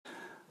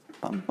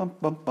Bum bum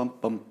bum bum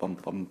bum bum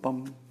bum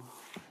bum.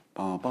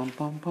 Bum bum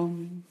bum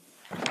bum.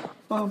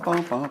 Bum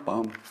bum bum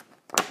bum.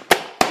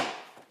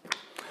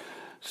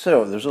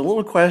 So there's a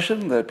little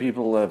question that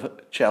people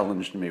have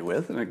challenged me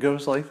with, and it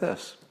goes like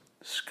this.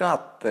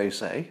 Scott, they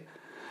say,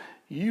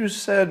 you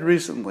said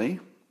recently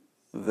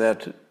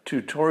that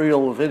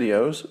tutorial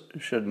videos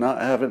should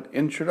not have an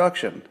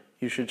introduction.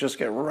 You should just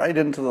get right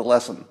into the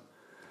lesson.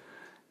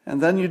 And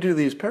then you do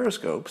these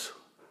periscopes,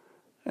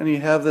 and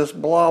you have this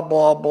blah,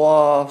 blah,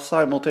 blah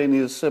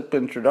simultaneous SIP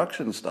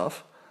introduction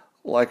stuff,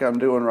 like I'm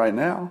doing right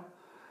now.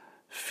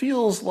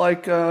 Feels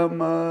like I'm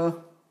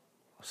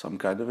some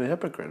kind of a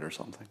hypocrite or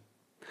something.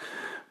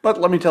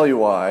 But let me tell you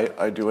why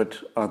I do it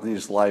on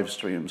these live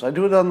streams. I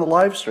do it on the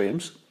live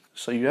streams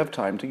so you have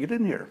time to get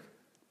in here.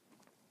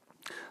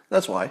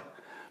 That's why.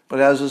 But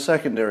it has a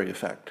secondary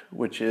effect,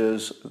 which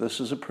is this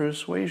is a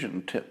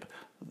persuasion tip.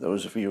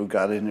 Those of you who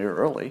got in here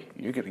early,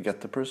 you're going to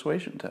get the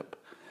persuasion tip.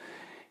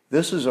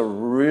 This is a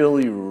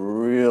really,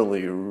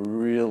 really,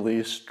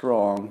 really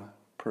strong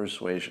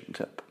persuasion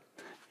tip.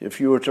 If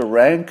you were to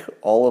rank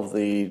all of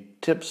the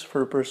tips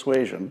for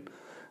persuasion,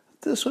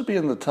 this would be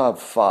in the top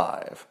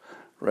 5,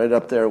 right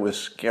up there with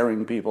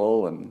scaring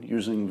people and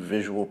using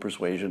visual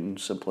persuasion,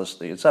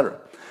 simplicity, etc.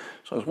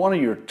 So it's one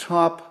of your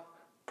top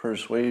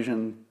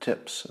persuasion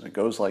tips, and it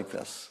goes like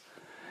this.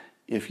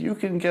 If you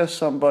can get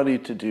somebody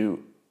to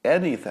do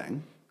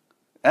anything,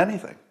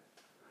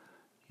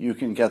 you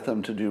can get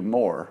them to do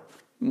more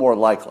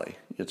likely.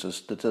 It's a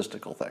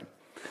statistical thing.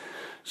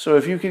 So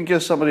if you can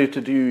get somebody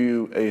to do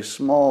you a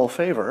small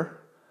favor,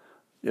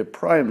 it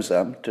primes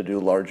them to do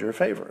larger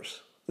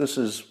favors. This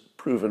is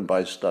proven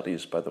by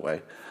studies, by the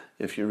way.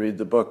 If you read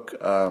the book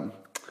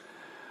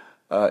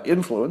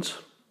Influence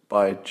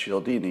by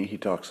Cialdini, he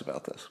talks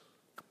about this.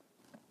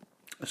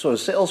 So a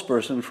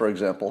salesperson, for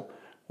example,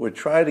 would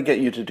try to get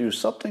you to do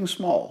something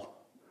small,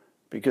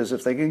 because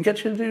if they can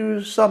get you to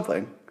do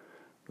something,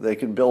 they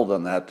can build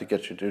on that to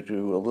get you to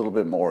do a little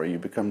bit more. You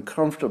become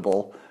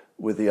comfortable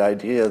with the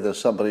idea that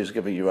somebody's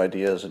giving you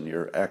ideas and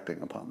you're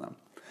acting upon them.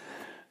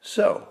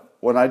 So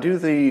when I do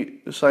the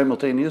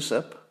simultaneous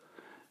SIP,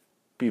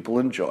 people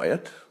enjoy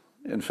it.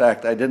 In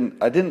fact, I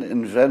didn't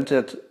invent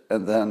it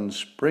and then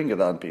spring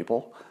it on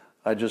people.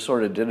 I just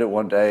sort of did it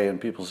one day and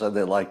people said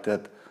they liked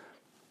it,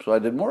 so I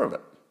did more of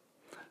it.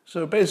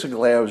 So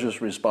basically I was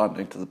just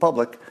responding to the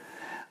public.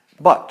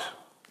 But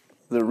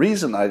the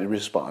reason I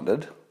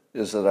responded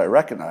is that I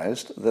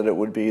recognized that it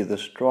would be the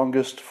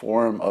strongest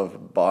form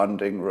of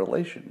bonding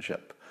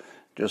relationship.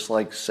 Just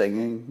like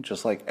singing,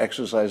 just like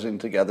exercising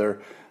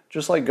together,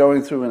 just like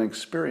going through an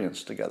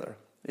experience together.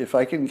 If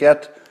I can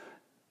get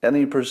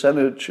any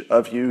percentage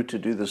of you to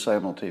do the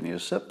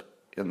simultaneous SIP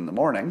in the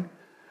morning,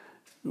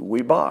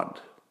 we bond.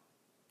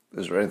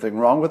 Is there anything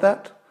wrong with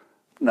that?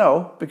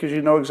 No, because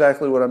you know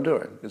exactly what I'm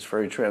doing. It's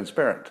very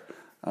transparent.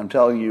 I'm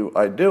telling you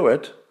I do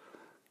it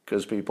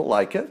because people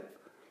like it,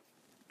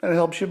 and it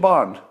helps you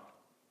bond.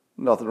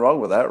 Nothing wrong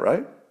with that,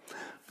 right?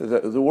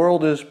 The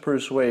world is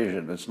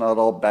persuasion. It's not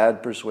all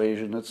bad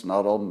persuasion. It's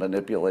not all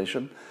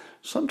manipulation.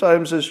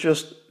 Sometimes it's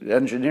just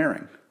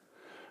engineering.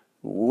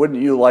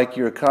 Wouldn't you like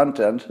your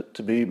content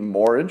to be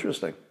more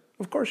interesting?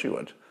 Of course you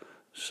would.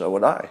 So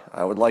would I.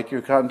 I would like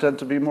your content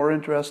to be more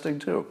interesting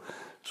too.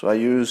 So I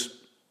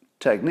use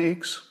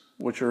techniques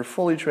which are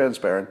fully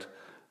transparent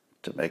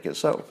to make it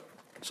so.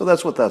 So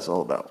that's what that's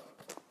all about.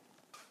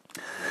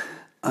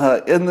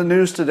 In the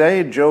news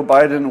today, Joe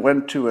Biden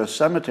went to a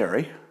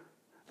cemetery.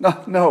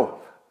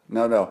 No,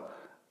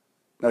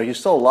 he's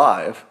still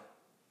alive.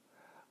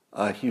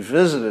 He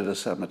visited a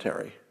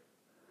cemetery.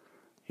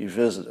 He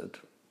visited.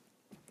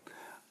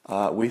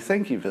 We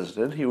think he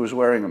visited. He was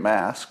wearing a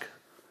mask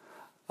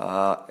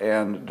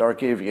and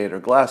dark aviator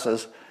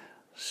glasses.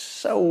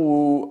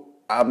 So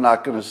I'm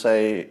not going to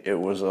say it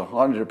was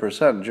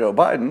 100% Joe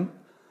Biden.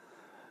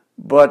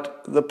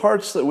 But the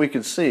parts that we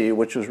could see,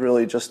 which was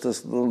really just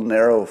this little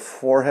narrow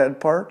forehead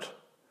part,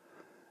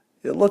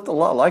 it looked a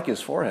lot like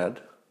his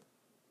forehead,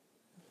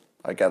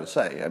 I got to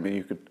say. I mean,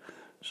 you could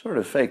sort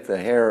of fake the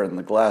hair and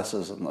the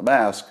glasses and the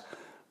mask,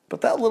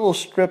 but that little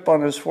strip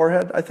on his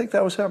forehead, I think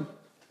that was him.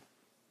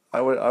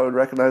 I would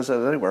recognize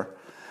that anywhere.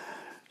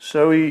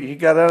 So he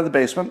got out of the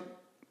basement.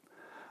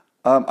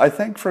 I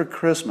think for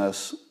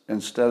Christmas,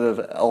 instead of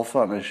Elf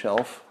on a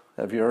Shelf,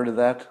 have you heard of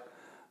that?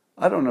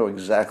 I don't know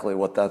exactly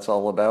what that's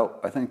all about.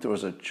 I think there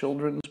was a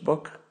children's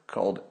book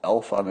called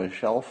Elf on a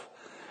Shelf.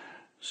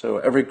 So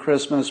every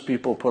Christmas,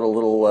 people put a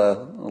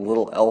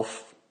little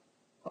elf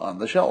on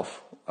the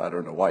shelf. I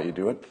don't know why you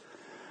do it.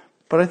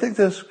 But I think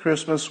this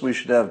Christmas we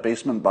should have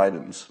basement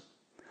Bidens.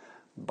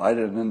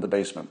 Biden in the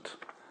basement.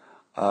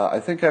 I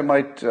think I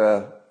might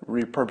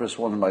repurpose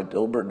one of my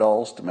Dilbert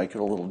dolls to make it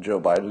a little Joe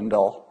Biden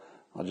doll.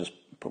 I'll just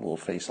put a little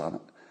face on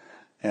it.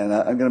 And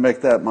I'm going to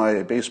make that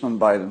my basement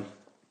Biden.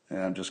 And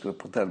I'm just going to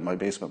put that in my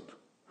basement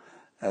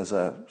as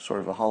a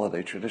sort of a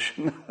holiday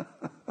tradition.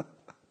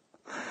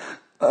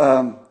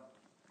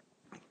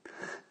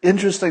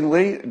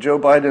 Interestingly, Joe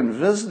Biden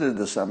visited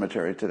the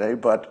cemetery today,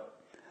 but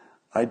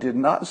I did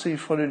not see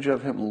footage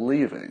of him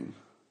leaving.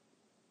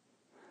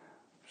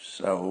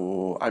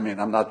 So, I mean,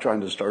 I'm not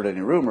trying to start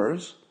any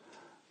rumors.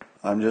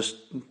 I'm just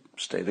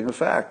stating a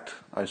fact.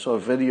 I saw a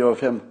video of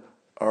him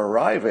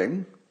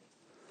arriving.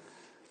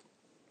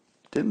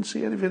 Didn't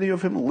see any video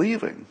of him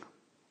leaving.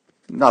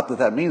 Not that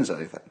that means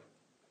anything.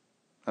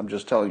 I'm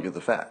just telling you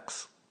the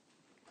facts.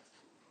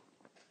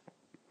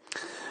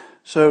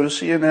 So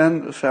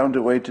CNN found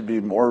a way to be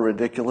more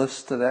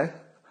ridiculous today.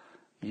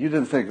 You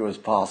didn't think it was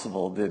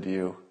possible, did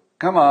you?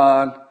 Come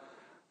on,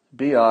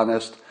 be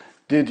honest.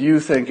 Did you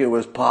think it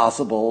was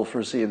possible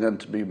for CNN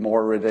to be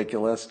more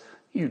ridiculous?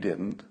 You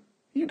didn't.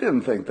 You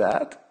didn't think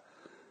that.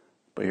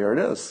 But here it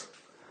is.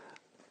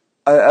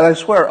 And I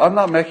swear, I'm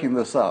not making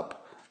this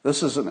up.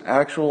 This is an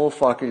actual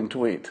fucking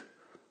tweet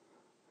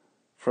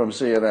from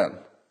CNN.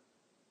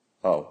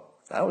 Oh,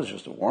 that was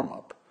just a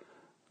warm-up.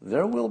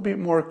 There will be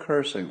more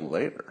cursing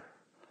later.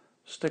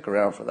 Stick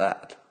around for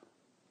that.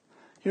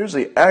 Here's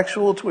the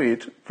actual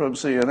tweet from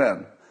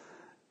CNN.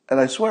 And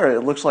I swear,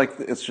 it looks like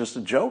it's just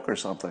a joke or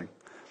something.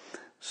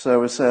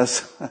 So it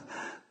says,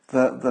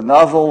 the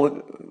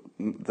novel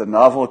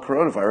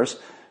coronavirus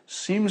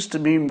seems to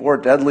be more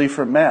deadly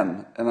for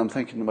men. And I'm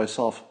thinking to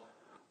myself,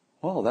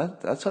 well,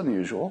 that's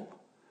unusual.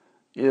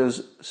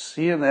 Is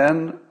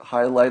CNN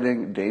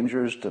highlighting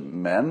dangers to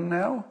men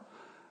now?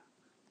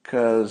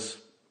 Because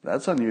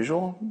that's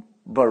unusual.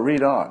 But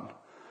read on.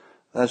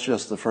 That's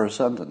just the first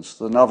sentence.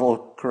 The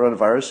novel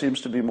coronavirus seems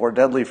to be more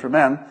deadly for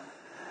men,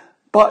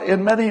 but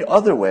in many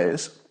other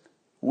ways,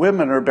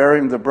 women are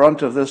bearing the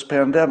brunt of this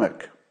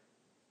pandemic.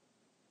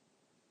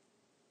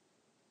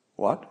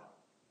 What?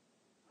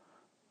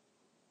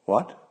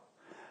 What?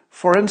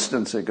 For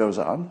instance, it goes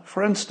on,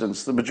 for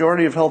instance, the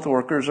majority of health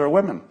workers are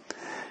women,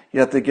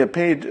 yet they get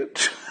paid.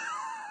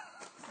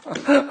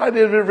 I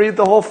didn't even read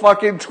the whole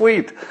fucking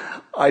tweet.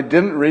 I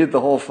didn't read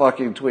the whole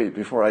fucking tweet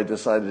before I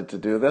decided to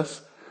do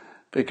this.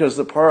 Because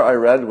the part I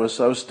read was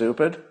so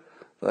stupid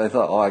that I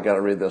thought, oh, I got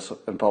to read this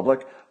in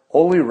public.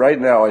 Only right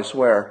now, I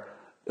swear,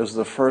 is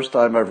the first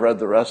time I've read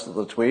the rest of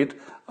the tweet.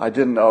 I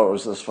didn't know it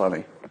was this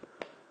funny.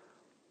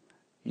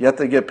 Yet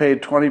they get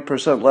paid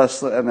 20%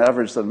 less on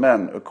average than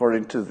men,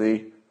 according to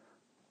the,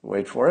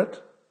 wait for it.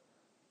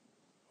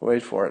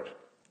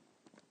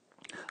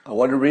 I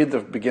want to read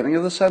the beginning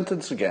of the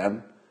sentence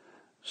again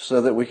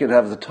so that we can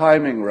have the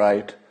timing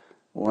right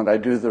when I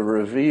do the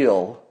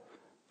reveal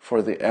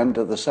for the end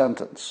of the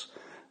sentence.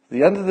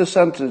 The end of the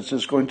sentence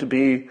is going to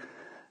be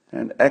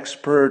an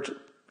expert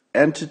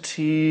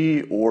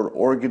entity or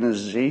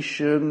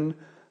organization,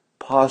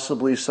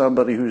 possibly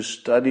somebody who's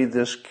studied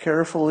this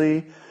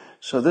carefully.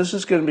 So this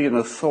is going to be an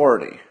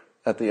authority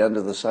at the end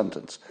of the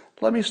sentence.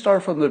 Let me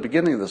start from the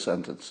beginning of the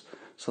sentence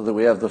so that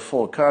we have the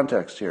full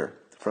context here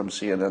from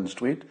CNN's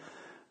tweet.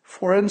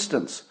 For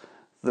instance,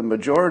 the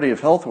majority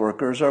of health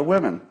workers are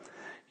women,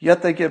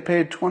 yet they get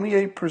paid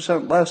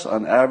 28% less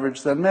on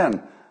average than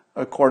men,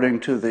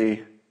 according to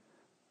the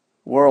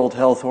World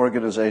Health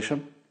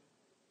Organization.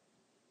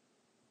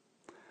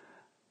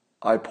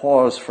 I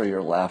pause for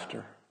your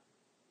laughter.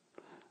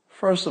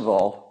 First of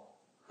all,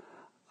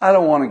 I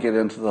don't want to get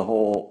into the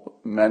whole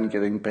men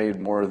getting paid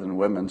more than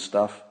women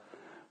stuff,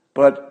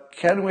 but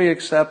can we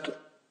accept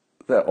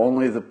that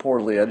only the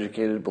poorly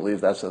educated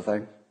believe that's a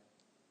thing?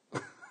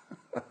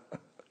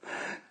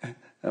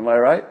 Am I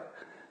right?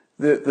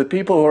 The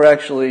people who are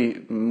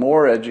actually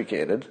more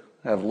educated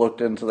have looked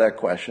into that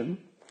question,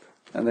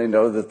 and they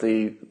know that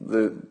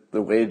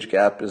the wage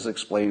gap is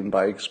explained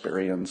by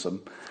experience and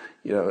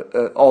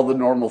all the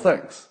normal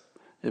things.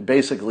 It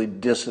basically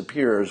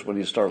disappears when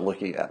you start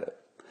looking at it.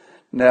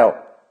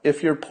 Now,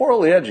 if you're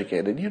poorly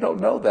educated, you don't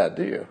know that,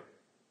 do you?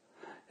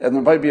 And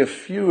there might be a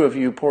few of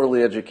you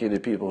poorly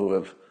educated people who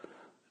have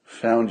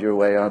found your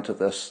way onto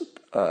this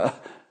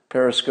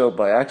Periscope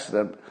by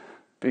accident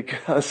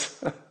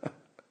because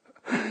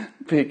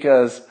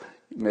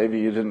maybe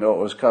you didn't know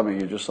it was coming.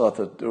 You just thought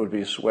that it would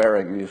be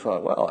swearing, and you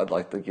thought, well, I'd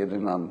like to get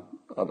in on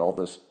all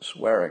this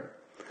swearing.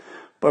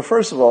 But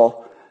first of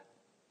all,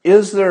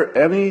 is there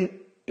any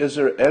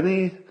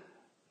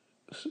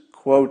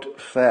quote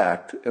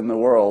fact in the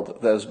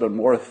world that has been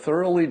more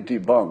thoroughly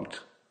debunked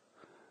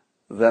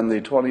than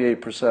the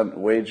 28%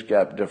 wage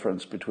gap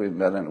difference between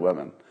men and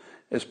women?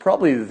 It's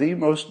probably the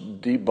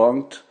most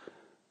debunked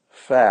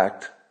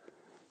fact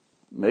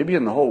maybe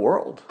in the whole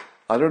world.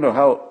 I don't know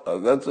how,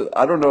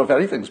 I don't know if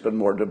anything's been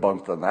more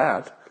debunked than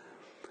that.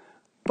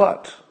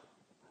 But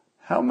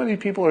how many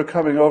people are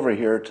coming over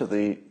here to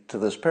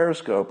this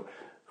Periscope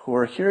who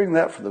are hearing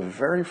that for the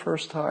very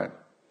first time?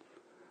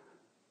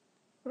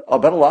 I'll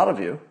bet a lot of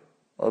you.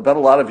 I'll bet a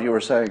lot of you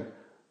are saying,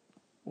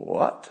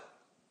 what?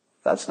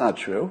 That's not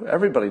true.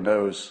 Everybody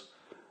knows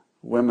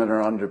women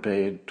are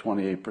underpaid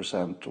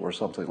 28% or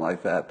something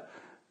like that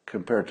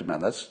compared to men.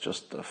 That's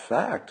just a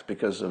fact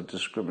because of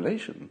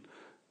discrimination,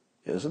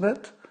 isn't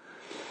it?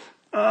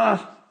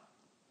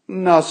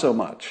 Not so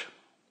much.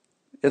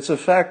 It's a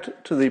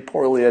fact to the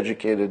poorly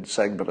educated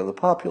segment of the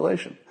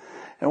population.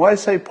 And when I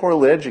say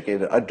poorly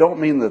educated, I don't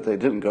mean that they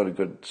didn't go to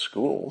good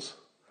schools.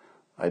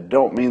 I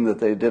don't mean that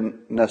they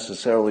didn't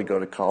necessarily go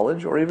to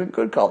college or even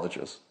good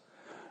colleges.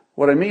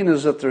 What I mean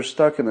is that they're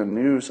stuck in a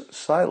news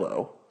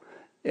silo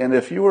And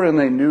if you were in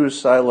a news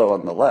silo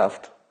on the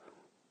left,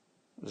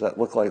 does that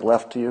look like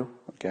left to you?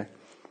 Okay.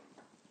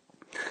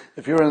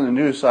 If you were in the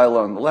news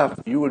silo on the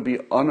left, you would be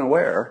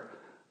unaware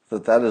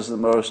that that is the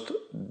most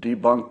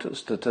debunked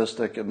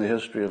statistic in the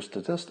history of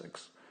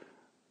statistics.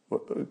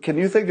 Can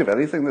you think of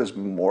anything that's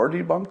more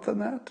debunked than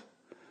that?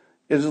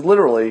 It is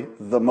literally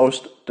the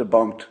most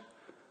debunked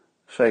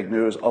fake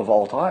news of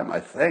all time, I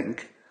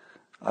think.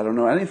 I don't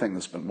know anything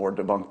that's been more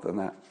debunked than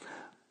that.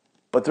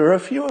 But there are a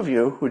few of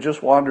you who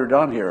just wandered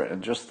on here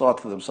and just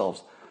thought to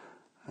themselves,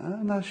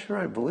 I'm not sure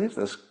I believe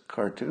this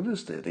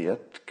cartoonist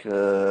idiot,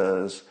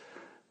 because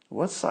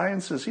what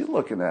science is he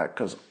looking at?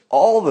 Because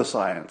all the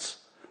science,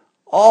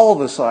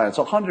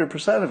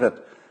 100% of it,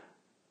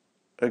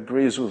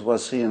 agrees with what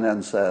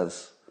CNN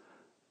says.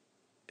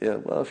 Yeah,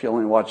 well, if you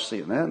only watch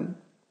CNN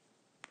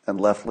and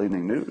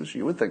left-leaning news,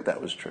 you would think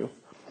that was true.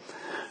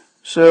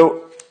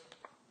 So,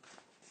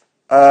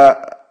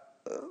 I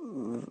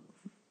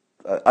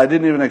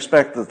didn't even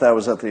expect that that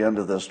was at the end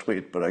of this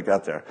tweet, but I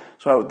got there.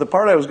 So the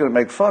part I was going to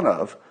make fun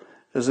of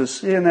is that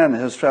CNN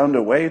has found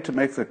a way to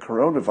make the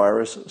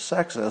coronavirus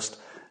sexist,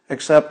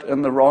 except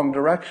in the wrong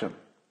direction.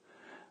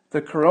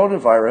 The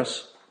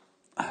coronavirus,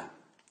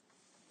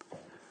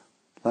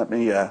 let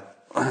me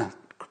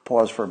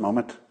pause for a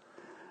moment.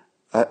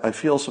 I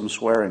feel some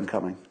swearing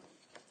coming.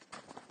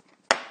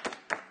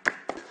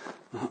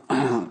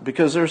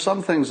 Because there are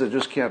some things that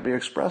just can't be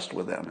expressed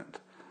within it.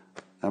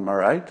 Am I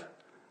right?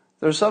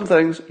 There's some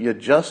things you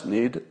just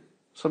need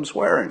some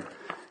swearing.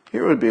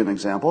 Here would be an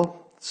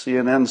example.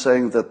 CNN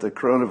saying that the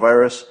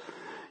coronavirus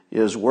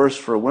is worse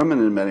for women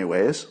in many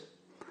ways.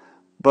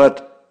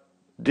 But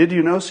did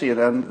you know,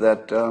 CNN,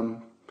 that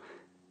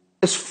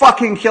it's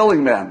fucking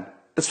killing men.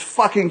 It's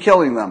fucking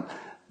killing them.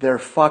 They're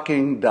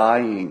fucking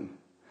dying.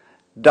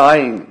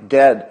 Dying,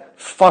 dead,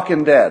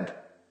 fucking dead.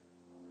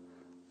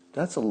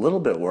 That's a little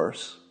bit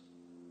worse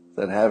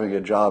than having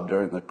a job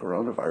during the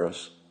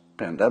coronavirus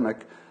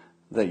pandemic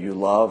that you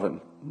love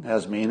and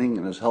has meaning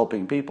and is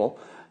helping people.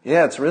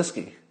 Yeah, it's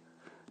risky.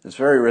 It's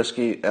very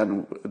risky,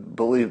 and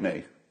believe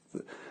me,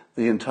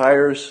 the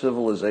entire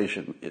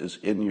civilization is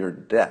in your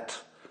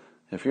debt.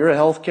 If you're a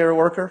healthcare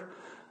worker,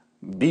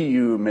 be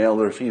you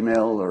male or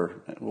female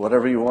or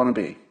whatever you want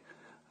to be.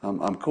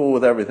 I'm cool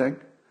with everything.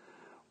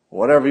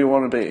 Whatever you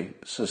want to be.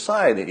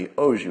 Society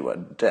owes you a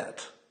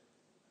debt.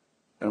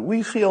 And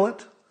we feel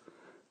it.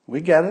 We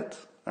get it.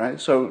 All right?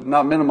 So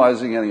not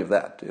minimizing any of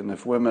that. And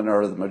if women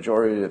are the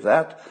majority of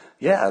that,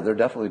 yeah, they're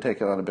definitely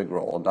taking on a big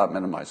role. I'm not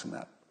minimizing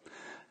that.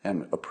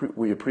 And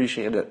we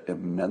appreciate it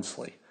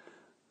immensely.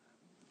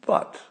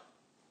 But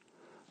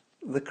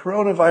the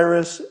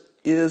coronavirus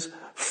is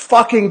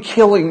fucking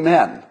killing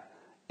men.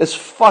 It's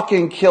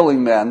fucking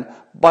killing men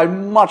by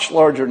much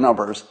larger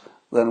numbers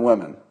than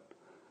women.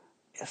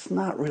 It's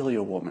not really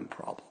a woman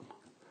problem.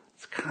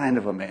 It's kind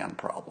of a man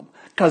problem.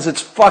 Because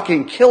it's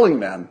fucking killing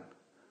men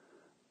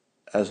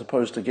as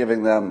opposed to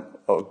giving them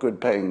a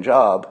good paying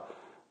job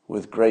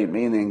with great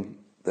meaning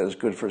that is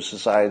good for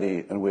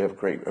society, and we have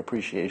great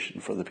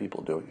appreciation for the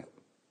people doing it.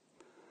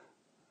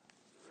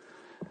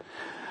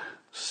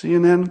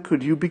 CNN,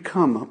 could you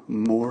become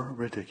more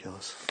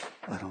ridiculous?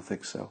 I don't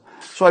think so.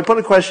 So I put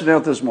a question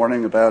out this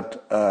morning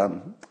about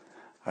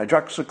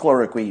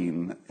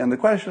hydroxychloroquine, and the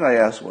question I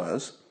asked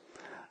was,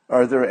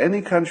 are there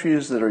any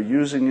countries that are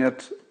using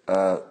it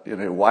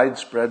in a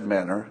widespread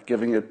manner,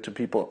 giving it to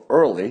people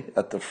early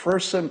at the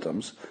first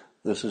symptoms?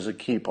 This is a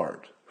key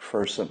part,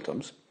 first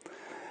symptoms,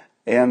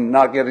 and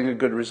not getting a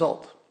good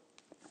result.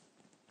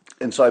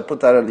 And so I put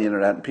that on the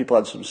internet, and people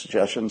had some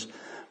suggestions.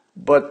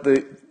 But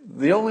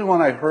the only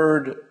one I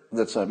heard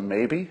that's a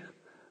maybe,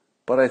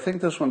 but I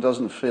think this one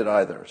doesn't fit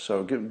either.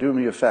 So do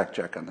me a fact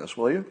check on this,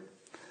 will you?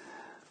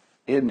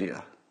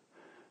 India.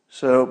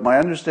 So my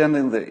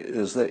understanding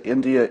is that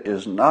India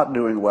is not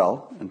doing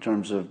well in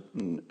terms of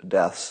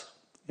deaths.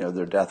 You know,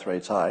 their death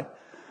rate's high.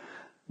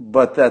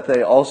 But that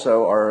they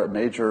also are a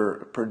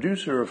major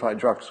producer of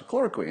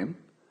hydroxychloroquine,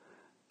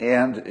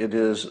 and it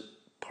is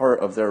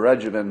part of their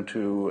regimen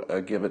to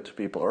give it to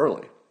people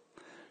early.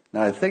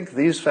 Now, I think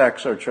these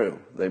facts are true.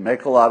 They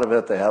make a lot of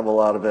it, they have a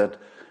lot of it,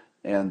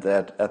 and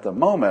that at the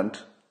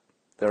moment,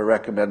 they're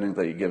recommending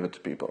that you give it to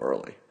people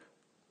early.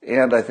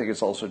 And I think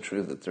it's also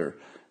true that their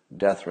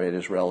death rate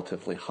is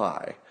relatively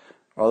high.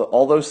 Are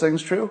all those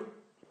things true?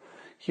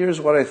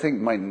 Here's what I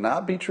think might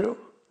not be true.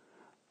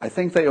 I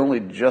think they only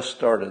just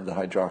started the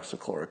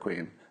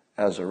hydroxychloroquine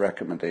as a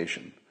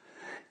recommendation.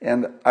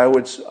 And I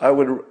would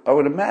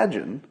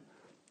imagine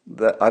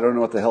that, I don't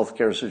know what the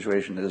healthcare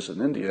situation is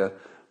in India,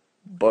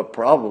 but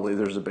probably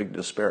there's a big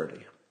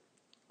disparity.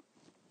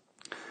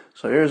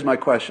 So here's my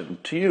question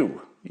to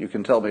you. You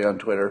can tell me on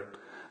Twitter,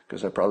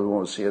 because I probably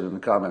won't see it in the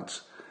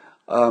comments.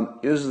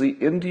 Is the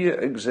India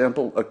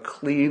example a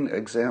clean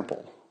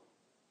example?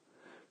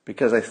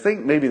 Because I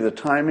think maybe the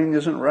timing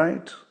isn't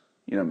right.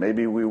 You know,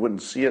 maybe we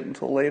wouldn't see it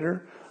until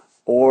later.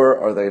 Or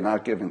are they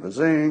not giving the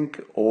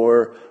zinc?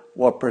 Or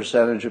what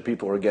percentage of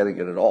people are getting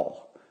it at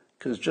all?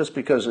 Because just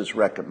because it's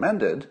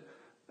recommended,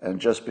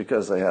 and just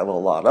because they have a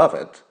lot of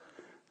it,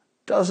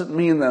 doesn't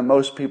mean that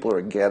most people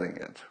are getting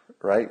it,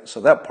 right?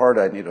 So that part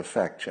I need a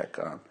fact check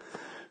on.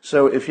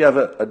 So if you have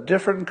a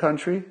different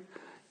country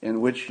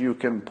in which you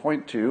can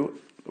point to,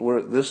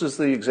 this is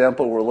the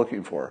example we're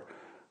looking for.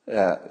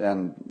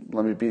 And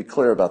let me be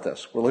clear about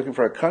this. We're looking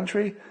for a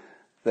country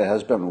that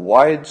has been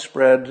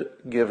widespread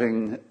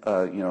giving,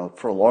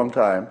 for a long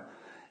time,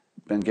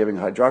 been giving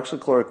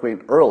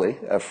hydroxychloroquine early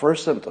at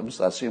first symptoms,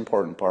 that's the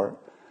important part,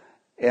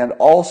 and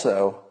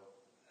also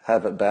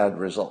have a bad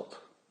result.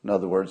 In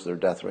other words, their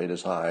death rate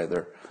is high,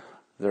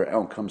 their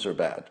outcomes are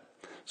bad.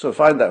 So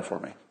find that for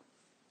me.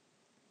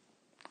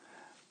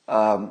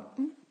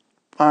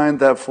 Find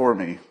that for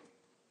me.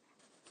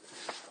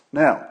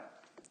 Now,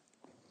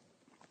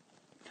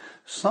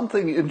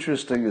 something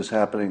interesting is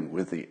happening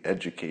with the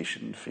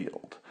education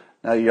field.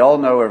 Now, y'all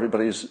know,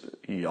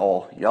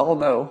 y'all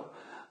know.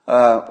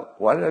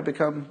 Why did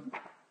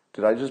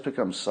I just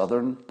become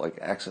Southern, like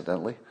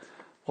accidentally?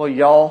 Well,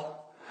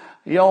 y'all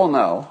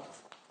know,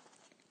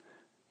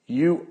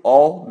 you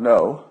all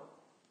know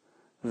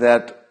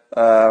that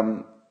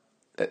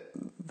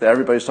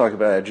everybody's talking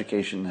about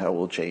education, how it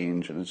will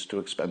change, and it's too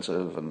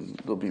expensive, and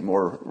there'll be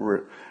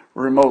more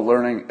remote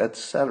learning,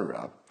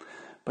 etc.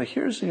 But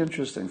here's the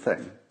interesting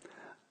thing.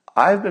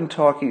 I've been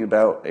talking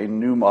about a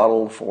new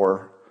model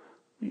for,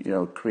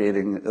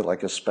 creating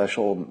like a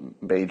special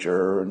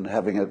major and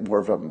having it more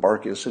of a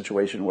market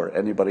situation where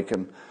anybody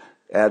can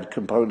add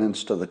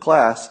components to the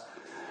class.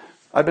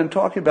 I've been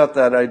talking about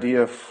that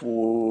idea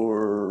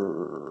for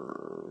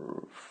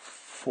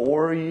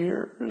 4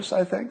 years,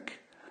 I think,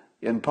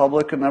 in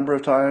public a number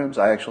of times.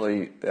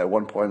 At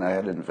one point, I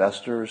had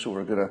investors who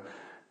were going to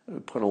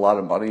put a lot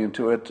of money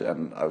into it,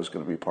 and I was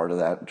going to be part of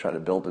that and try to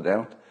build it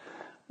out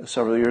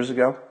several years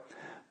ago.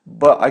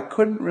 But I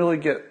couldn't really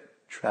get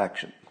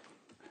traction.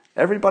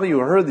 Everybody who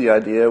heard the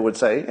idea would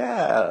say,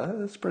 yeah,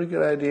 that's a pretty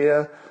good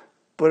idea,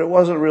 but it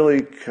wasn't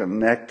really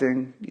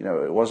connecting.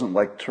 It wasn't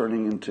like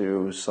turning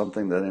into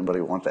something that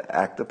anybody wanted to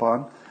act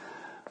upon.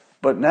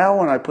 But now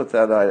when I put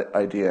that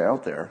idea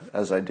out there,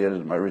 as I did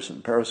in my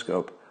recent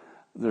Periscope,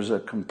 there's a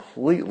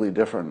completely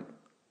different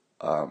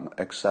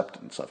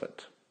acceptance of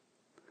it.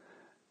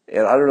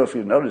 And I don't know if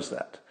you've noticed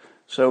that.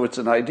 So it's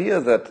an idea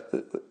that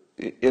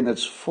in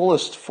its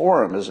fullest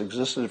form has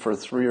existed for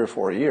 3 or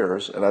 4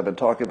 years, and I've been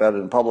talking about it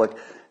in public,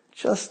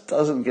 just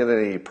doesn't get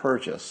any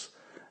purchase.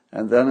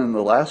 And then in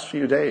the last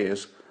few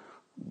days,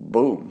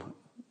 boom,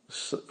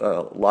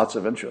 lots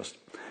of interest.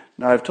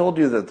 Now, I've told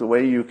you that the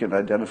way you can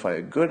identify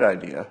a good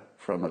idea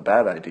from a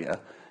bad idea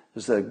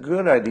is that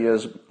good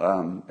ideas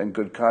and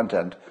good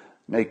content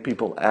make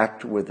people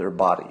act with their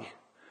body.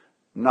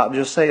 Not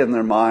just say in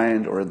their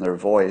mind or in their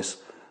voice,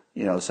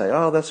 say,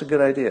 oh, that's a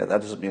good idea.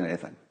 That doesn't mean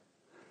anything.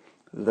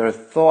 Their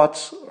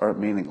thoughts are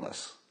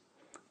meaningless.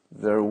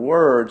 Their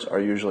words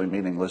are usually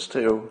meaningless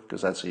too,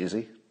 because that's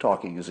easy.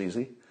 Talking is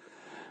easy.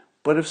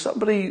 But if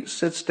somebody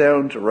sits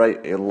down to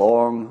write a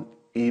long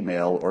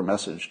email or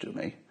message to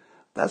me,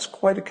 that's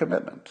quite a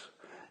commitment.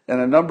 And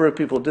a number of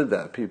people did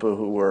that. People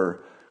who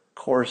were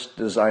course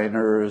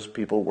designers,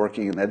 people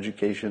working in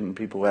education,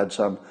 people who had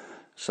some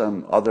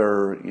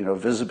other,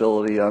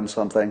 visibility on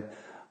something.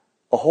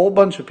 A whole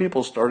bunch of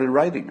people started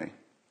writing me,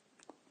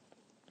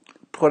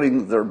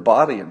 putting their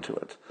body into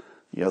it.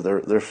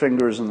 Their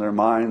fingers and their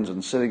minds,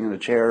 and sitting in a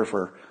chair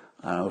for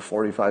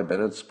 45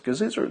 minutes, because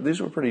these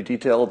were pretty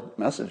detailed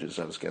messages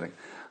I was getting,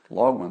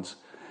 long ones.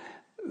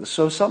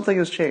 So something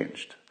has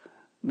changed.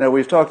 Now,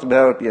 we've talked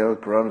about,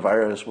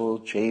 coronavirus will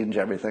change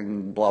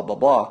everything, blah, blah,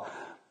 blah,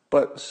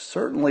 but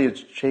certainly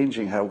it's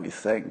changing how we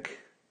think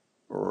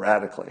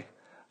radically.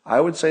 I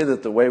would say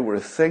that the way we're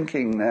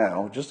thinking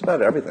now, just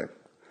about everything,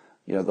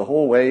 the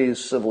whole way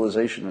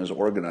civilization is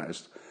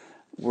organized,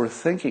 we're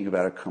thinking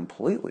about it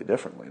completely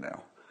differently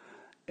now.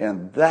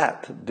 And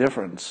that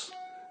difference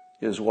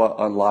is what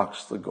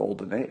unlocks the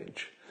golden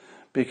age.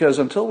 Because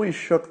until we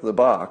shook the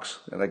box,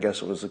 and I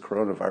guess it was the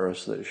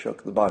coronavirus that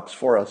shook the box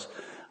for us,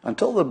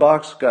 until the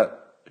box got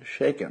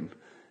shaken,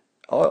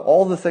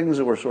 all the things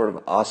that were sort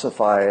of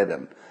ossified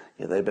and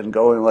they've been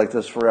going like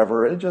this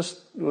forever, it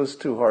was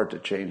too hard to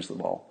change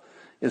them all.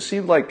 It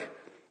seemed like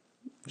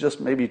just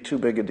maybe too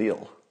big a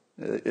deal.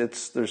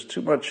 There's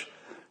too much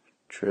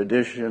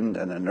tradition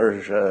and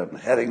inertia and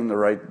heading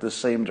in the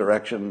same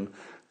direction.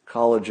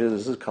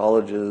 Colleges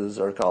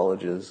are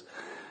colleges.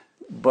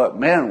 But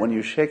man, when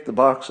you shake the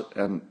box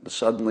and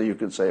suddenly you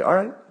can say, all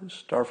right,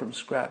 start from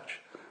scratch.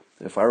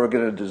 If I were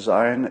going to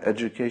design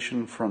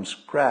education from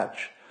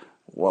scratch,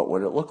 what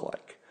would it look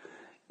like?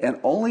 And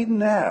only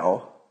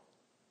now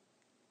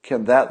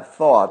can that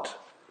thought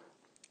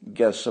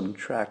get some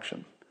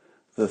traction.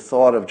 The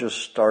thought of just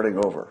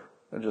starting over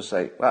and just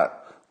say, wow,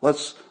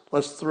 let's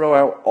throw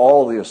out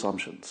all the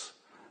assumptions.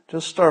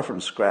 Just start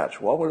from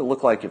scratch. What would it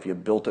look like if you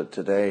built it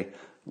today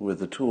with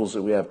the tools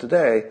that we have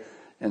today,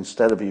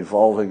 instead of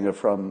evolving it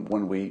from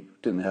when we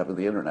didn't have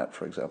the internet,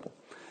 for example?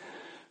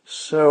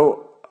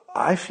 So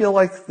I feel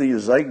like the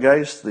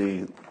zeitgeist,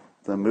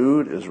 the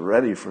mood is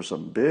ready for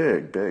some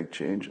big, big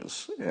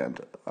changes, and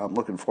I'm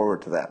looking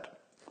forward to that.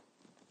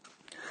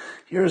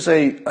 Here's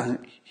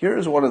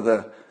one of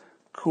the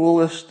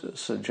coolest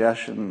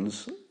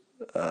suggestions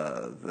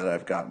that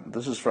I've gotten.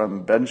 This is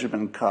from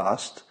Benjamin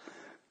Cost,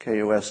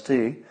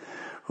 K-O-S-T,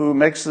 who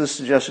makes this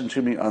suggestion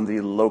to me on the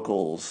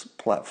Locals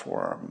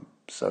platform.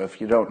 So if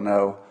you don't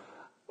know,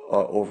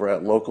 over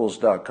at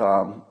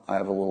locals.com, I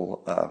have a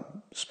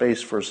little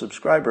space for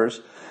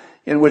subscribers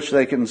in which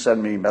they can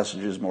send me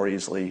messages more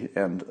easily,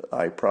 and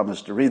I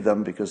promise to read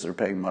them because they're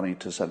paying money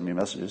to send me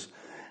messages.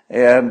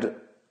 And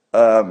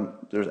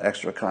there's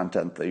extra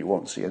content that you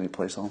won't see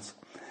anyplace else.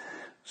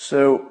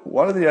 So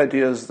one of the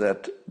ideas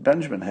that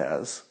Benjamin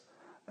has,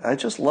 I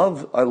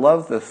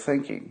love the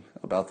thinking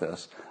about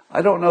this.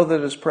 I don't know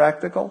that it's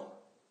practical.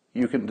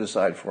 You can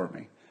decide for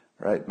me,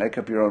 right? Make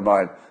up your own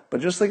mind.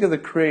 But just think of the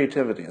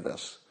creativity of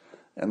this.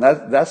 And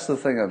that's the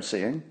thing I'm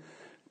seeing.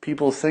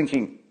 People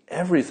thinking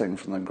everything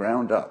from the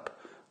ground up.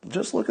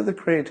 Just look at the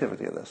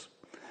creativity of this.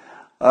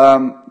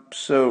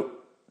 So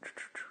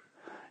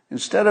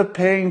instead of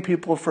paying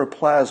people for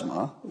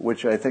plasma,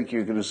 which I think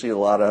you're going to see a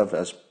lot of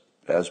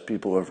as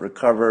people who have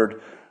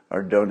recovered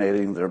are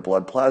donating their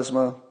blood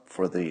plasma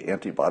for the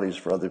antibodies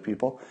for other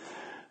people.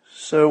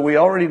 So we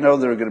already know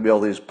there are going to be all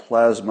these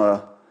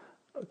plasma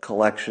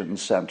collection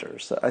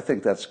centers. I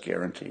think that's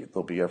guaranteed.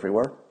 They'll be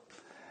everywhere.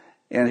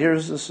 And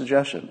here's the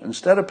suggestion.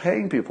 Instead of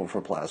paying people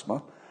for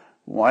plasma,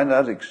 why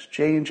not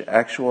exchange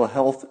actual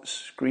health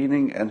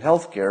screening and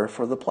health care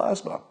for the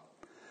plasma?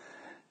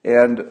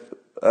 And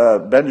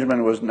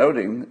Benjamin was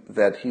noting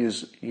that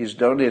he's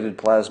donated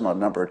plasma a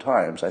number of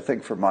times, I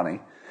think for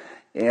money,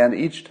 and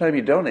each time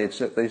he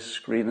donates it, they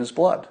screen his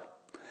blood.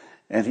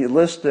 And he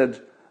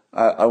listed,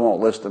 I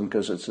won't list them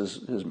because it's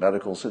his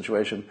medical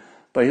situation,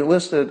 but he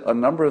listed a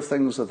number of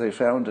things that they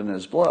found in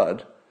his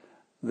blood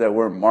that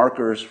were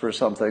markers for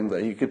something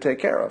that he could take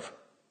care of.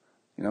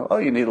 You know, oh,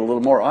 you need a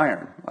little more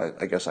iron.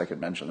 I guess I could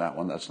mention that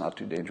one. That's not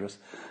too dangerous.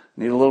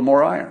 Need a little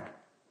more iron.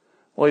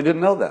 Well, he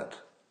didn't know that.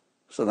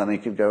 So then he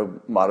could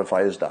go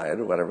modify his diet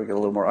or whatever, get a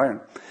little more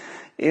iron.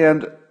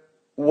 And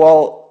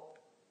while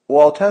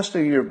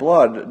testing your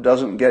blood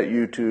doesn't get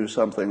you to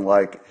something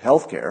like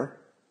healthcare,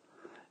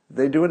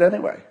 they do it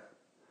anyway.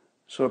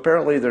 So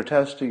apparently they're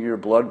testing your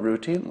blood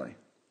routinely.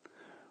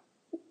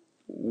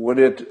 Would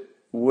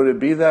it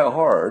be that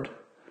hard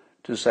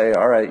to say,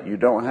 all right, you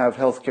don't have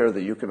health care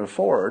that you can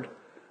afford,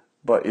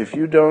 but if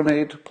you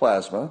donate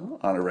plasma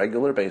on a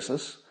regular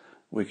basis,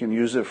 we can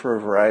use it for a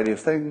variety of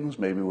things.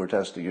 Maybe we're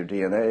testing your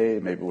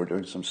DNA, maybe we're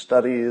doing some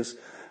studies.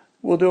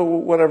 We'll do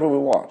whatever we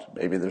want.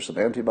 Maybe there's some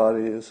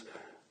antibodies,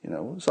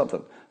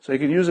 something. So you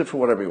can use it for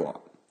whatever you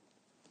want.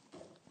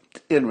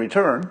 In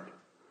return,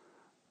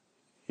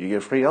 you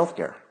get free health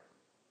care.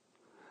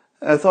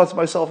 And I thought to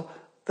myself,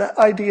 that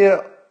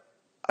idea,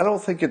 I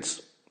don't think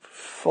it's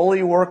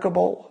fully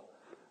workable.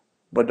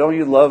 But don't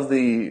you love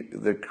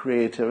the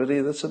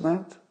creativity that's in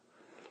that?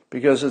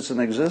 Because it's an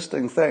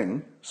existing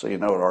thing, so you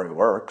know it already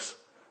works.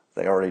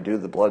 They already do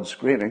the blood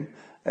screening,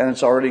 and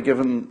it's already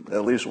given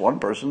at least one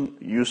person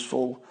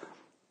useful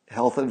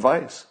health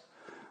advice.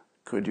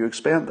 Could you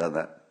expand on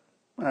that?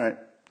 All right.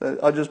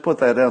 I'll just put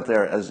that out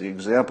there as the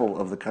example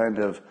of the kind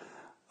of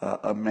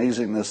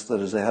amazingness that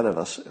is ahead of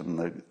us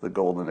in the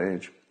golden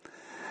age.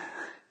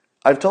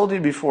 I've told you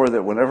before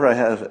that whenever I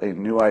have a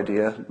new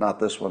idea, not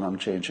this one, I'm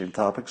changing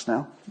topics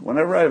now.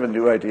 Whenever I have a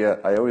new idea,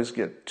 I always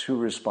get two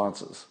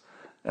responses,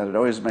 and it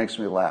always makes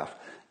me laugh.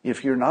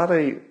 If you're not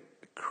a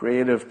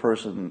creative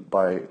person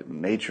by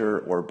nature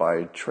or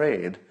by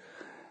trade,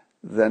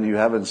 then you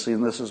haven't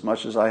seen this as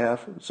much as I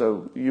have.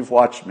 So you've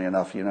watched me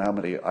enough, you know how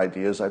many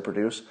ideas I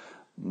produce.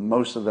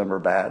 Most of them are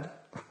bad.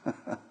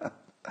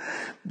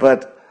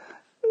 But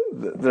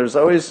there's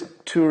always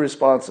two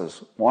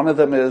responses. One of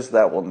them is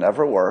that will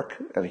never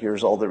work, and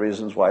here's all the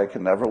reasons why it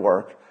can never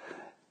work.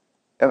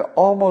 And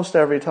almost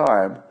every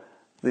time,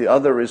 the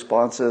other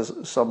response is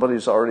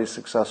somebody's already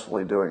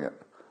successfully doing it.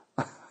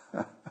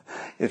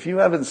 If you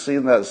haven't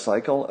seen that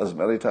cycle as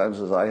many times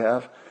as I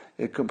have,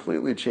 it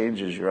completely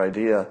changes your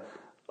idea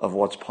of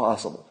what's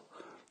possible.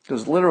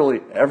 Because literally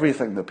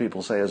everything that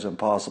people say is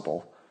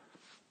impossible,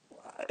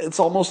 it's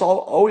almost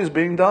always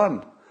being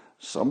done.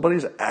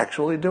 Somebody's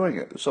actually doing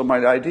it. So my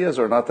ideas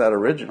are not that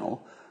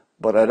original,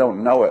 but I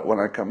don't know it when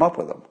I come up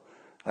with them.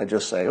 I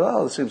just say,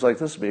 well, it seems like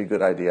this would be a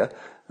good idea.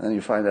 And then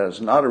you find out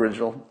it's not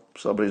original.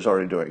 Somebody's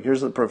already doing it.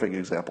 Here's the perfect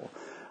example.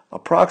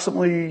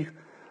 Approximately,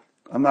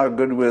 I'm not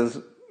good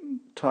with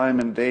time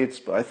and dates,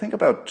 but I think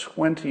about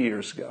 20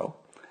 years ago,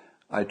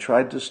 I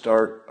tried to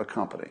start a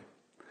company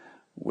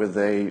with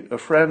a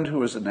friend who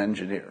was an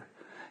engineer.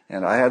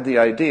 And I had the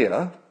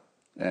idea,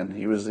 and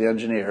he was the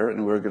engineer,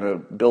 and we were going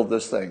to build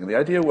this thing. And the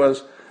idea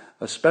was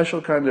a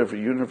special kind of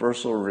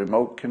universal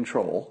remote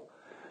control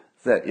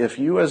that if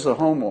you as the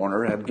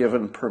homeowner had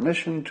given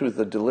permission to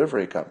the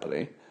delivery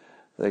company,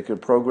 they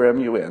could program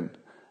you in,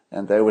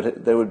 and they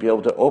would be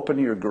able to open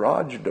your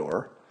garage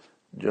door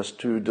just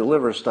to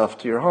deliver stuff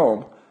to your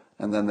home,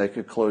 and then they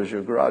could close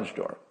your garage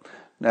door.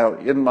 Now,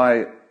 in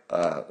my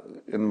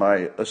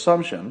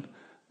assumption,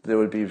 there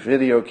would be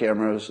video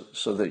cameras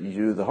so that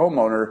you, the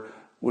homeowner,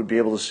 would be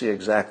able to see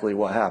exactly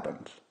what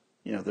happened.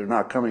 They're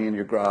not coming in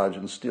your garage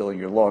and stealing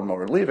your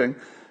lawnmower and leaving,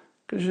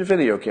 because your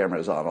video camera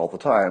is on all the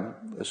time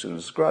as soon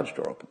as the garage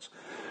door opens.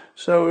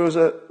 So it was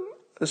a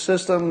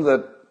system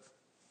that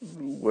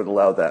would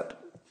allow that.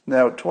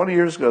 Now, 20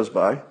 years goes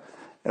by,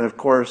 and of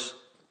course,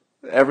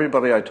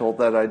 everybody I told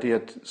that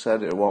idea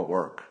said it won't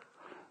work.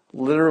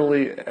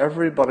 Literally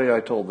everybody I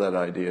told that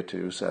idea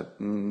to said,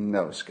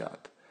 no,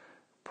 Scott,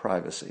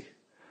 privacy.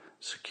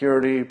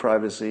 Security,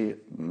 privacy,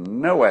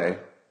 no way.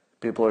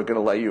 People are going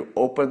to let you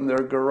open their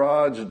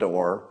garage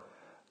door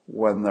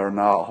when they're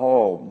not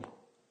home.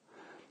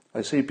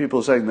 I see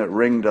people saying that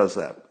Ring does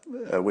that,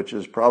 which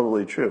is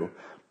probably true.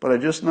 But I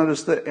just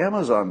noticed that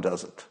Amazon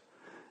does it.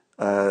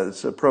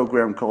 It's a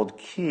program called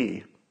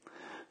Key.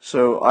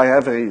 So I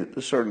have a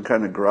certain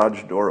kind of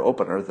garage door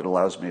opener that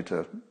allows me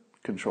to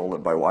control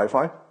it by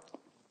Wi-Fi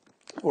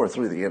or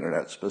through the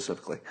internet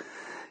specifically.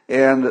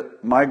 And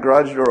my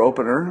garage door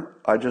opener,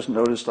 I just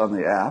noticed on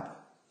the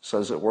app,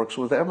 says it works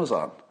with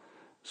Amazon.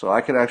 So I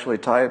can actually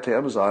tie it to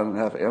Amazon and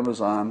have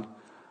Amazon,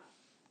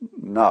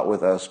 not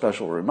with a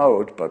special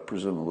remote, but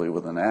presumably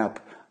with an app,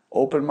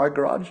 open my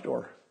garage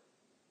door.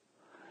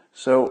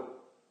 So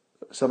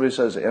somebody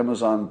says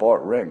Amazon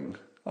bought Ring.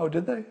 Oh,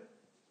 did they?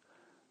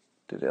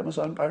 Did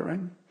Amazon buy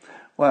Ring?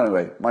 Well,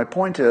 anyway, my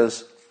point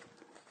is,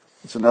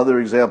 it's another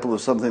example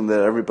of something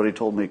that everybody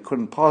told me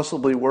couldn't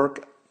possibly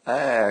work,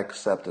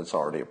 except it's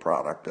already a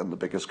product and the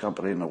biggest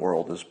company in the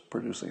world is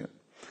producing it.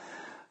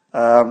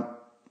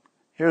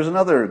 Here's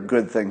another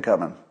good thing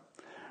coming.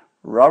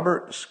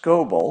 Robert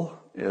Scoble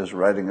is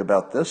writing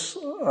about this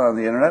on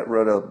the internet,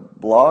 wrote a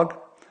blog,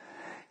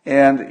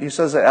 and he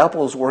says that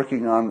Apple is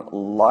working on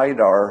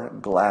LiDAR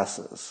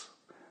glasses.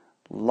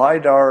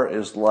 LiDAR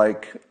is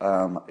like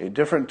a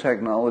different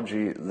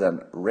technology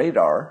than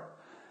radar.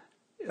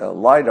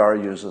 LiDAR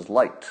uses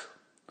light,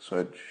 so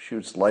it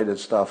shoots light at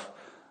stuff.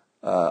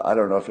 I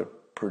don't know if it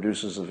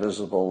produces a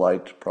visible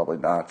light, probably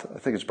not. I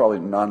think it's probably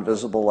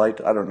non-visible light.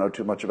 I don't know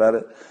too much about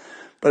it.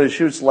 But it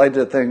shoots light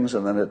at things,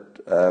 and then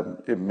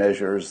it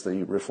measures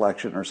the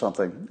reflection or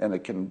something, and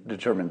it can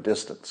determine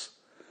distance.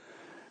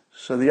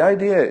 So the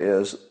idea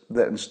is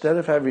that instead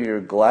of having your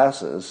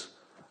glasses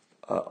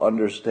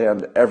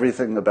understand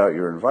everything about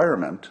your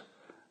environment,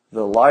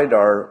 the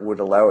LiDAR would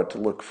allow it to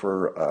look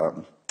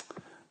for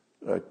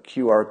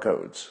QR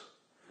codes.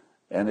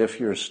 And if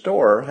your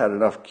store had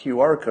enough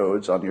QR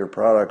codes on your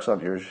products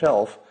on your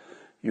shelf,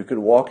 you could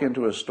walk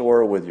into a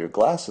store with your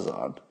glasses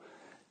on,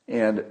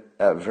 and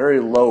at very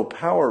low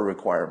power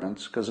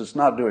requirements, because it's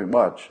not doing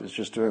much, it's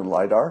just doing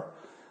LiDAR,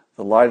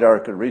 the LiDAR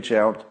could reach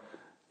out,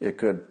 it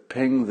could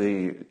ping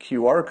the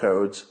QR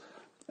codes,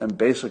 and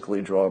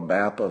basically draw a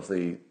map of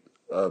the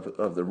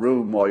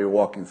room while you're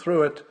walking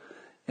through it,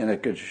 and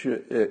it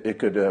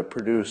could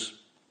produce,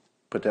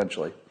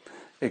 potentially,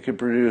 it could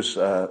produce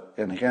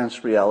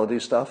enhanced reality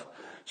stuff.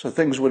 So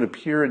things would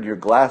appear in your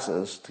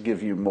glasses to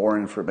give you more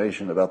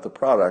information about the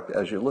product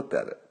as you looked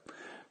at it.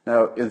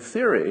 Now, in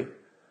theory,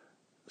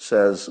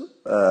 says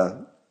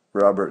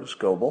Robert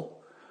Scoble,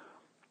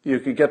 you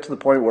could get to the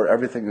point where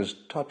everything is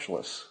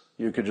touchless.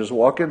 You could just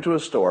walk into a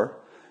store,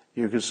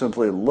 you could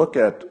simply look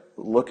at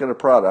a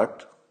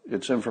product,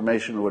 its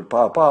information would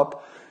pop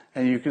up,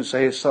 and you could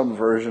say some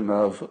version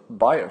of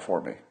buy it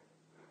for me.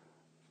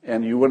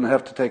 And you wouldn't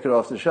have to take it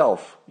off the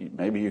shelf.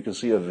 Maybe you could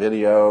see a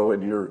video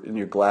in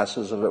your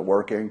glasses of it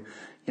working.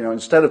 You know,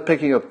 instead of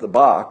picking up the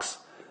box,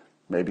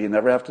 maybe you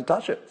never have to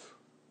touch it.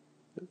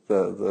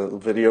 The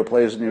video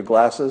plays in your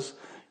glasses,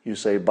 you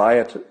say buy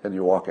it, and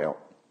you walk out.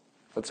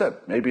 That's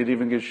it. Maybe it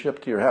even gets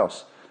shipped to your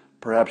house.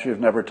 Perhaps you've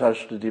never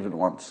touched it even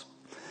once.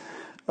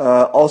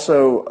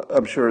 Also,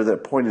 I'm sure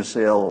that point of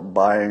sale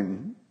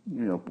buying,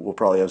 will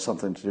probably have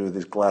something to do with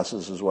these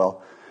glasses as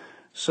well.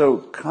 So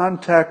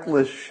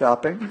contactless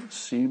shopping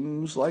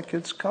seems like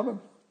it's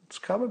coming. It's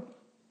coming.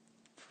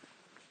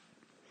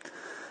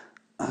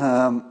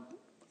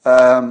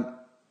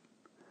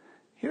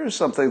 Here's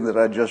something that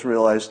I just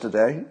realized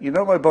today.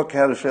 My book,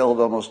 How to Fail at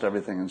Almost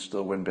Everything and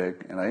Still Win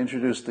Big, and I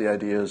introduced the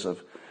ideas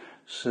of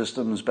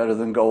systems better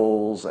than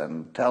goals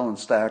and talent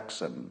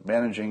stacks and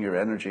managing your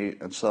energy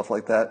and stuff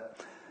like that.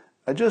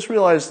 I just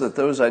realized that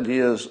those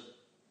ideas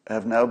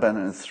have now been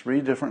in 3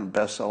 different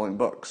best-selling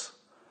books.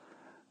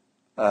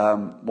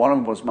 One of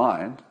them was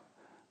mine,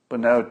 but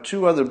now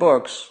 2 other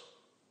books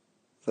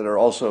that are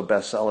also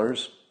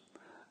bestsellers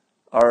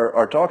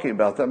are talking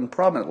about them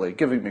prominently,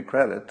 giving me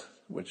credit,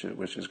 which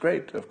is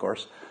great, of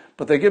course.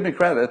 But they give me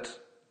credit,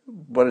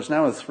 but it's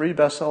now in 3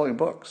 best-selling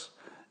books,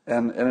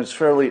 and it's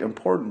fairly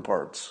important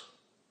parts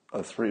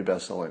of 3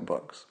 best-selling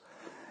books.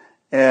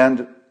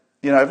 And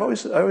I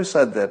always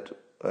said that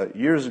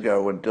years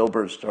ago when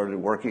Dilbert started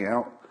working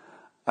out,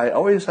 I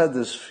always had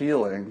this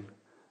feeling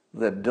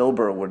that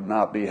Dilbert would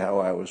not be how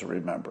I was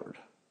remembered.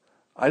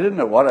 I didn't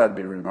know what I'd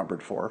be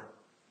remembered for,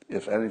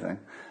 if anything,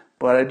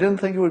 but I didn't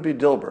think it would be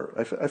Dilbert.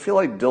 I feel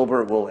like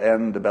Dilbert will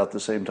end about the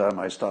same time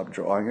I stop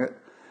drawing it.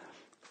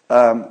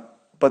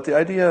 But the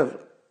idea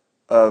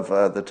of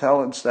the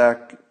talent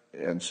stack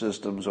and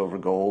systems over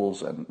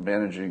goals and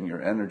managing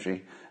your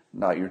energy,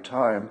 not your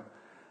time,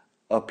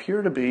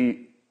 appear to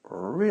be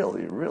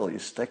really, really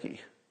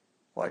sticky.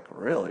 Like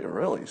really,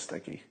 really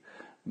sticky.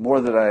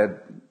 more than I had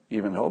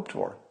even hoped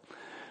for.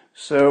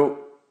 So,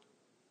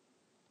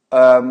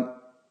 the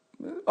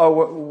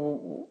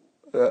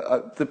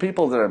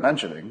people that I'm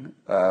mentioning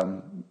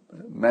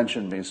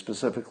mentioned me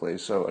specifically.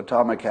 So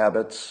Atomic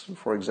Habits,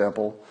 for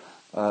example,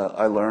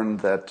 I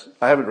learned that,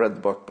 I haven't read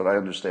the book, but I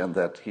understand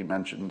that he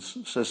mentions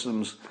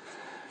systems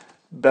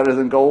better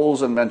than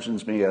goals and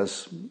mentions me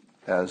as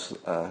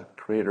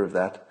creator of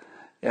that.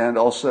 And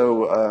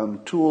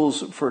also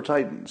Tools for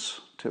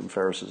Titans, Tim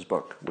Ferriss's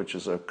book, which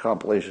is a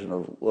compilation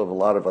of a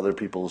lot of other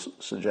people's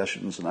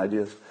suggestions and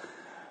ideas.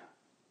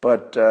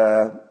 But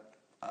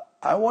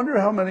I wonder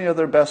how many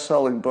other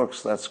best-selling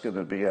books that's going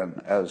to be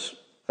in as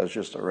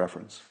just a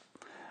reference.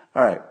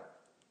 All right.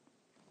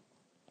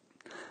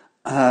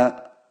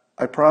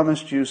 I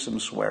promised you some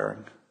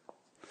swearing.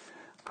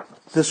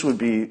 This would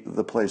be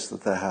the place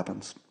that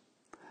happens.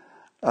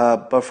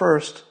 But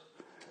first,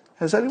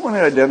 has anyone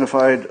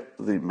identified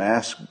the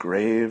mass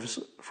graves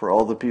for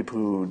all the people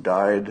who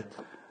died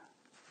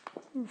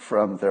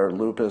from their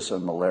lupus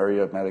and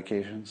malaria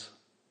medications?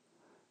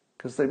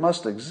 Because they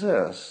must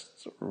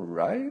exist,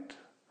 right?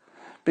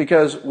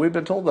 Because we've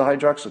been told the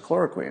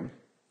hydroxychloroquine,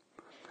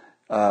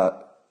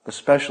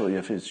 especially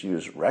if it's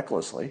used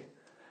recklessly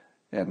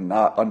and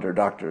not under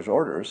doctor's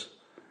orders,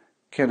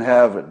 can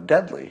have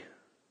deadly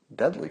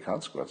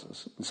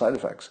consequences and side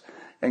effects.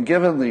 And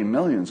given the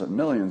millions and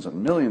millions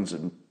and millions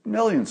and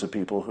millions of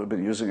people who've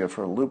been using it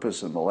for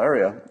lupus and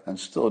malaria and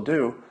still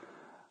do,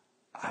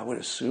 I would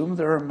assume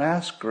there are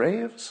mass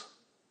graves.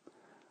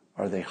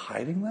 Are they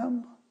hiding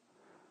them?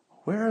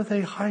 Where are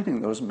they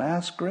hiding those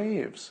mass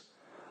graves?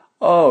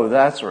 Oh,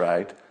 that's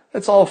right.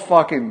 It's all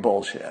fucking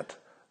bullshit.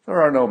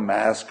 There are no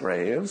mass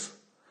graves.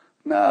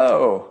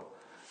 No.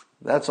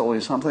 That's only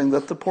something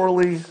that the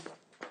poorly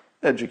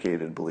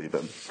educated believe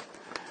in.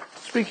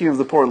 Speaking of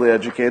the poorly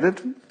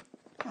educated,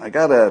 I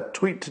got a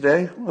tweet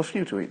today, a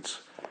few tweets,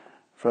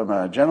 from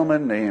a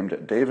gentleman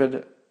named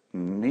David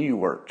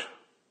Neiwert.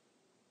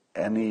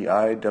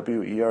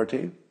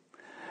 Neiwert.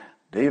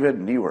 David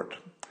Neiwert.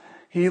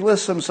 He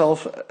lists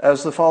himself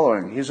as the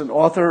following. He's an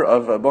author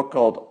of a book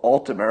called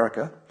Alt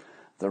America,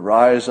 The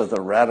Rise of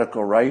the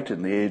Radical Right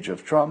in the Age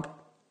of Trump.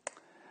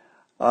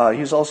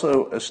 He's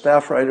also a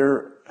staff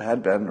writer,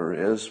 had been or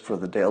is, for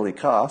the Daily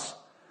Kos,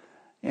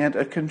 and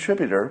a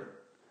contributor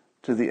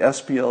to the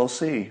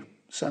SPLC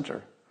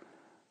Center.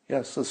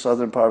 Yes, the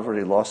Southern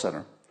Poverty Law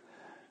Center.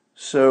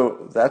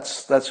 So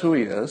that's who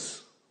he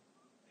is.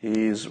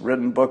 He's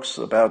written books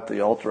about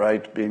the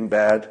alt-right being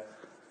bad,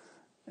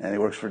 and he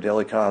works for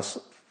Daily Kos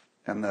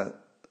and the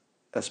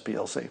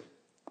SPLC.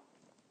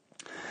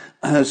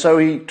 So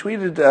he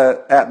tweeted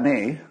at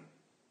me,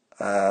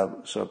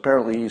 so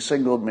apparently he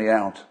singled me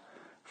out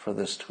for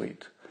this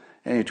tweet.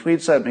 And he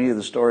tweets at me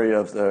the story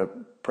of the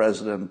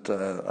president,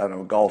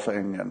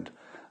 golfing, and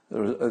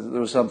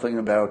there was something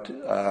about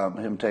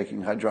him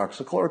taking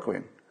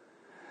hydroxychloroquine.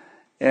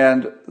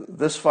 And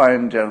this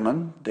fine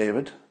gentleman,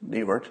 David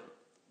Neiwert,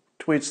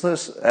 tweets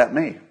this at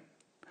me.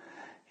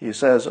 He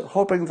says,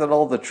 hoping that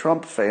all the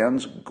Trump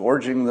fans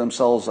gorging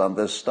themselves on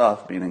this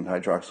stuff, meaning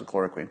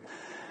hydroxychloroquine,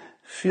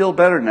 feel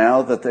better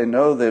now that they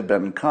know they've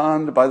been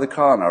conned by the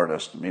con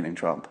artist, meaning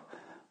Trump.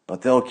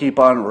 But they'll keep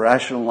on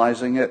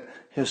rationalizing it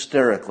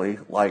hysterically,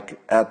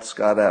 like at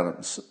Scott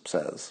Adams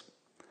says.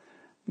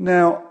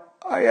 Now,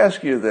 I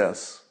ask you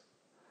this.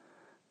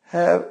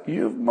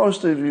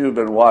 Most of you have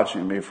been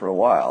watching me for a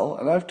while,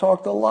 and I've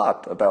talked a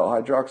lot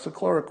about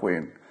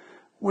hydroxychloroquine.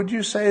 Would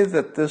you say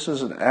that this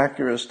is an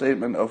accurate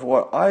statement of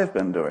what I've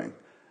been doing?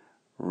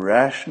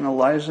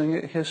 Rationalizing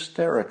it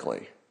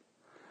hysterically.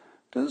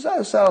 Does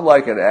that sound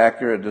like an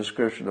accurate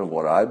description of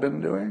what I've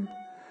been doing?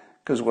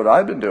 Because what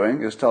I've been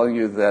doing is telling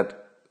you that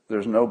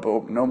there's no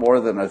more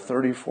than a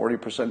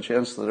 30-40%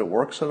 chance that it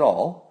works at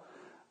all.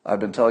 I've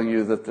been telling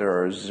you that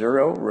there are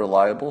 0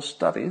 reliable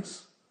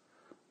studies.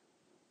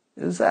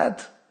 Does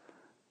that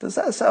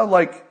sound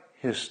like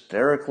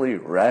hysterically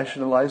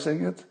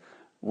rationalizing it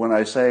when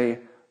I say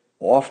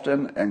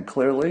often and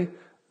clearly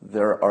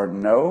there are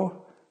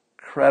no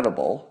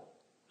credible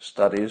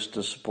studies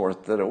to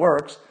support that it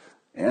works,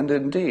 and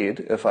indeed,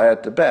 if I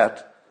had to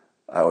bet,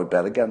 I would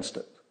bet against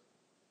it?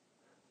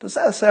 Does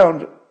that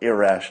sound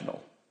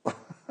irrational?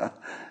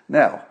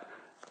 Now,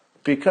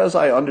 because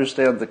I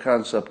understand the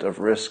concept of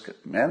risk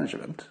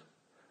management,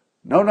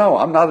 no,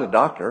 I'm not a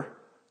doctor.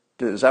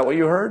 Is that what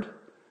you heard?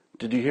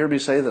 Did you hear me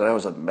say that I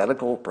was a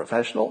medical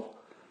professional?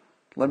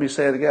 Let me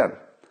say it again.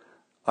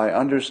 I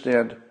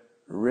understand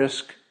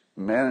risk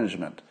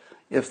management.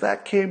 If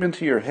that came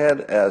into your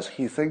head as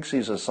he thinks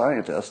he's a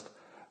scientist,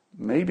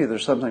 maybe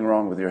there's something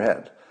wrong with your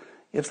head.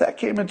 If that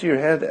came into your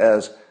head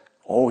as,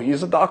 oh,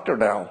 he's a doctor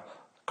now,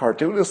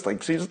 cartoonist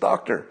thinks he's a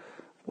doctor,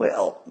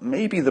 well,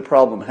 maybe the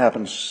problem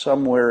happens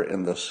somewhere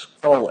in the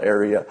skull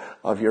area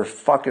of your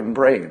fucking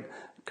brain,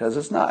 because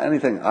it's not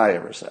anything I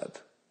ever said.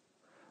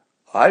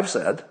 I've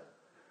said,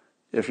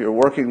 if you're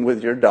working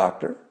with your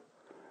doctor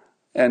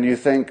and you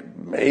think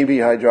maybe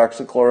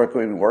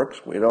hydroxychloroquine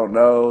works, we don't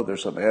know,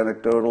 there's some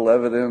anecdotal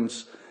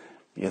evidence,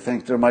 you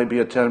think there might be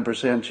a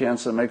 10%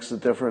 chance it makes a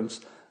difference,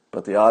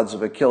 but the odds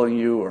of it killing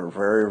you are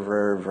very,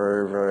 very,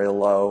 very, very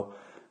low.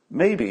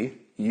 Maybe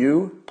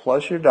you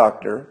plus your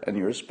doctor and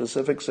your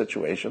specific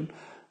situation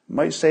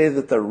might say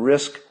that the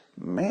risk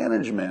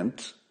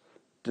management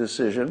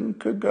decision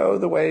could go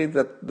the way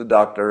that the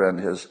doctor and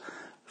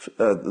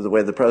the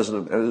way the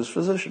president and his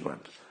physician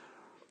went.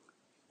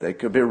 They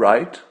could be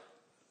right.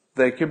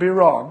 They could be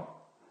wrong.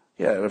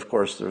 Yeah, and of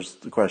course there's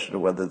the question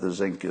of whether the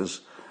zinc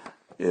is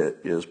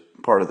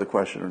part of the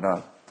question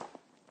or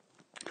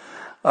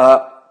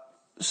not.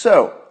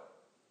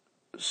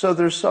 So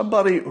there's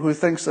somebody who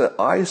thinks that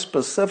I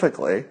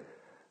specifically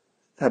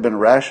have been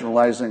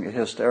rationalizing it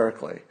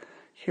hysterically.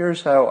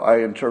 Here's how I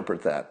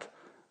interpret that.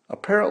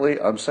 Apparently,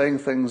 I'm saying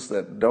things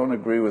that don't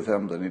agree with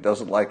him, that he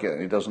doesn't like it,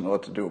 and he doesn't know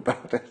what to do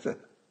about it.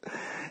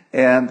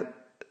 And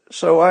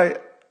so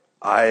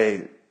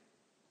I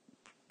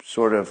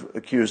sort of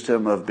accused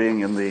him of being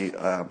in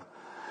the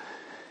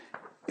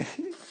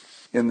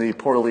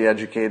poorly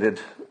educated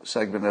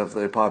segment of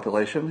the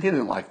population. He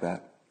didn't like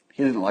that.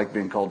 He didn't like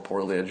being called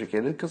poorly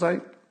educated because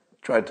I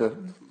tried to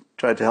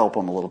help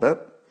him a little bit.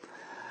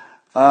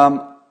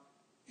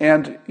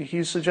 And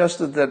he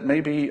suggested that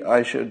maybe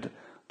I should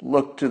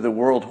look to the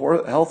World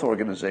Health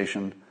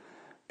Organization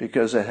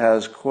because it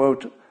has,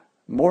 quote,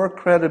 more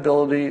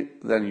credibility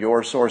than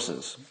your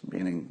sources,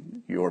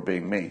 meaning your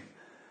being me.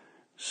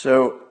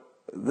 So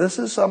this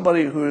is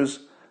somebody who's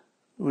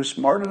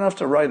smart enough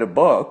to write a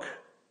book.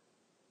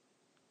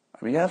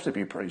 I mean, you have to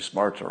be pretty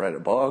smart to write a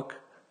book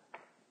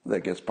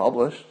that gets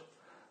published,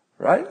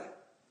 right?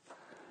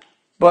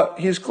 But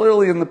he's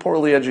clearly in the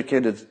poorly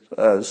educated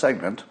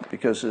segment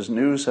because his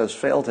news has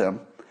failed him.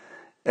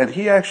 And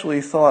he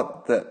actually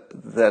thought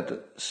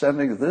that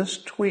sending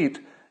this tweet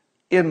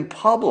in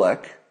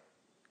public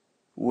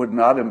would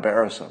not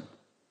embarrass him.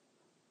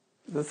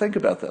 Think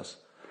about this.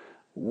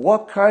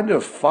 What kind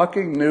of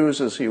fucking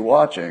news is he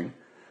watching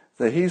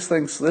that he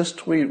thinks this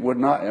tweet would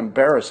not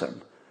embarrass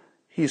him?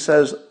 He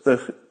says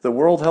the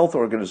World Health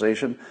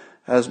Organization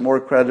has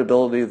more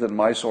credibility than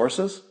my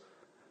sources?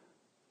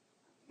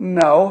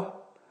 No,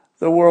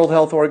 the World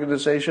Health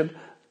Organization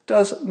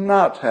does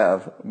not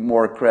have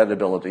more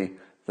credibility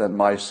than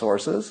my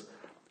sources,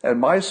 and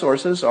my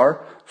sources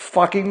are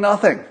fucking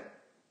nothing.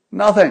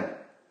 Nothing.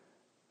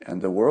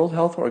 And the World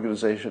Health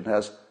Organization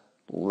has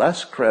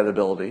less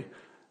credibility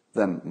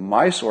than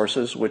my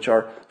sources, which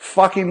are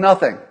fucking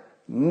nothing.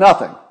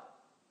 Nothing.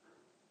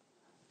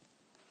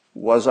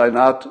 Was I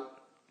not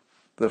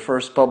the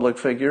first public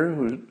figure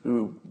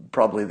who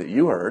probably that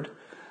you heard,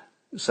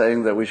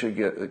 saying that we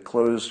should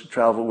close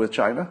travel with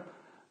China?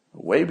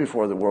 Way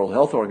before the World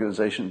Health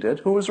Organization did.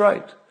 Who was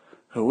right?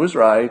 Who was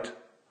right?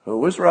 Who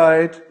was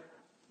right?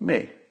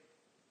 Me.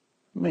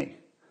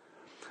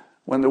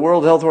 When the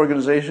World Health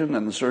Organization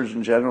and the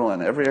Surgeon General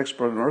and every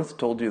expert on earth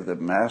told you that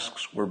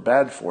masks were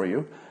bad for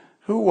you,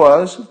 who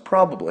was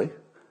probably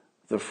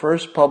the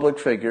first public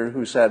figure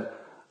who said,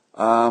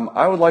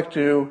 I would like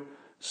to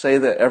say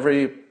that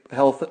every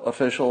health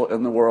official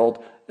in the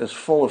world is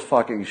full of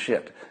fucking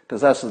shit,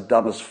 because that's the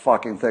dumbest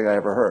fucking thing I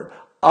ever heard.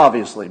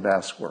 Obviously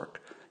masks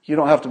work. You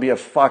don't have to be a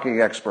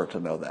fucking expert to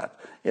know that.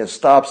 It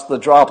stops the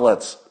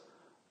droplets.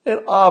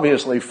 It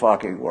obviously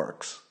fucking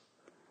works.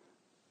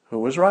 Who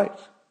was right?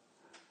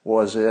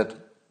 Was it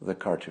the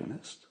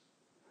cartoonist?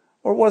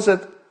 Or was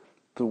it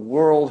the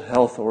World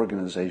Health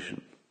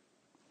Organization?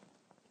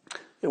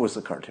 It was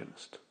the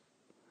cartoonist.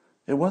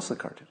 It was the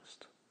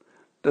cartoonist.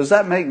 Does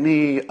that make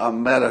me a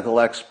medical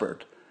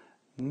expert?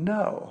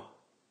 No.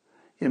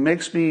 It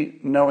makes me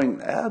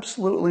knowing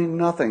absolutely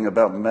nothing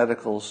about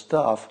medical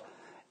stuff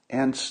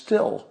and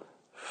still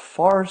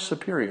far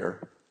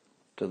superior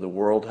to the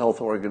World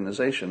Health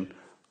Organization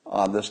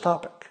on this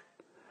topic.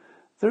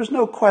 There's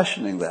no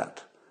questioning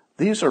that.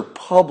 These are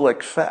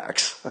public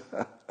facts.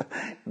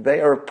 They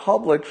are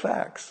public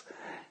facts.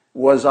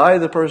 Was I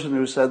the person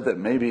who said that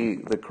maybe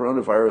the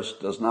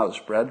coronavirus does not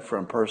spread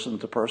from person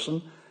to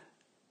person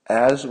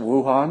as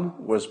Wuhan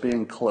was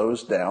being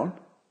closed down?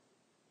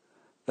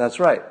 That's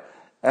right.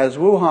 As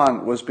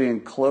Wuhan was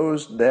being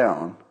closed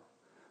down,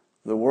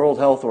 the World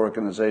Health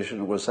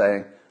Organization was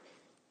saying,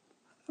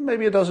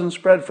 maybe it doesn't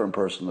spread from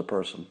person to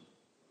person.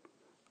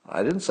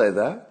 I didn't say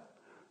that.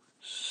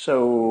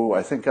 So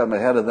I think I'm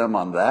ahead of them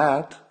on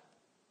that.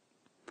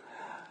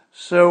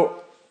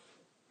 So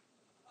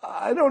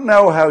I don't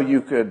know how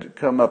you could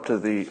come up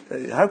to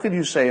how could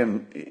you say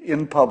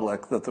in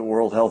public that the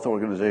World Health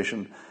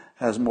Organization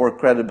has more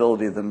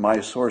credibility than my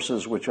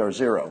sources, which are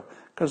zero?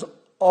 Because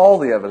all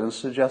the evidence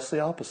suggests the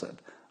opposite,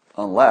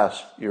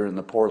 unless you're in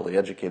the poorly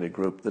educated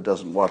group that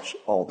doesn't watch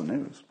all the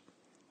news.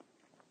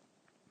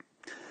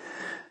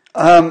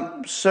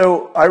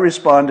 So I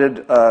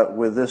responded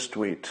with this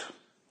tweet.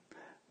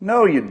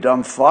 No, you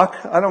dumb fuck.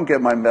 I don't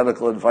get my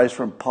medical advice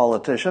from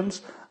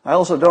politicians. I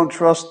also don't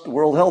trust the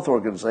World Health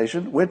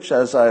Organization, which,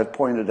 as I have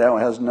pointed out,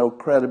 has no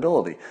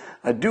credibility.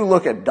 I do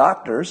look at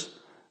doctors,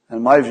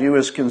 and my view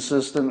is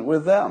consistent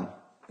with them.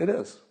 It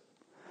is.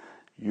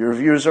 Your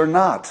views are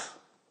not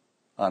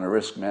on a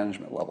risk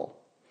management level.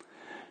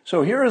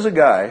 So here is a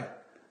guy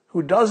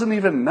who doesn't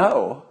even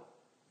know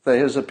that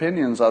his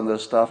opinions on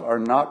this stuff are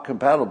not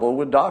compatible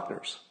with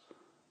doctors.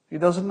 He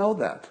doesn't know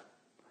that.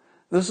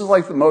 This is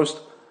like the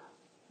most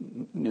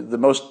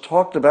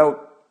talked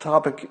about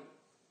topic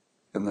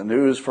in the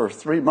news for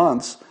 3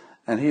 months,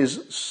 and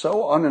he's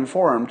so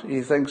uninformed,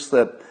 he thinks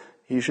that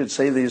he should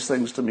say these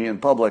things to me in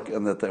public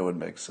and that they would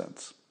make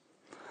sense.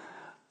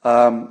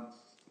 I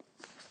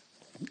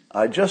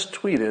just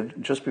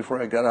tweeted, just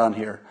before I got on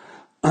here,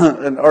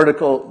 an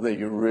article that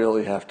you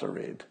really have to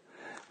read.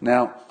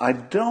 Now, I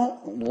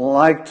don't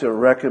like to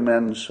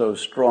recommend so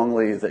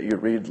strongly that you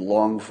read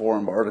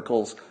long-form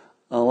articles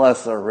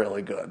unless they're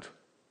really good,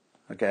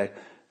 okay?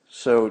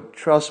 So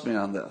trust me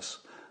on this.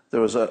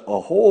 There was a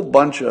whole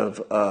bunch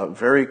of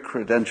very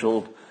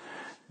credentialed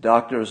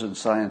doctors and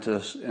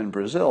scientists in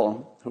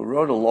Brazil who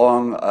wrote a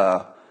long,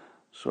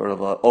 sort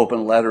of an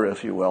open letter,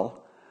 if you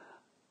will,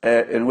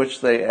 in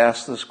which they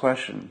asked this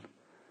question: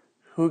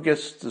 who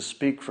gets to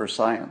speak for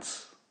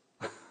science?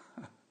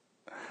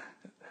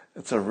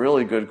 It's a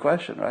really good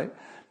question, right?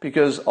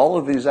 Because all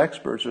of these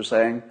experts are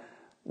saying,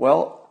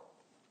 well,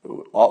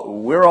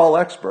 we're all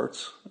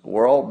experts,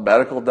 we're all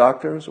medical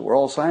doctors, we're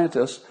all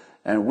scientists,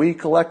 and we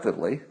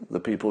collectively, the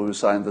people who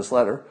signed this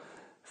letter,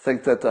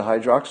 think that the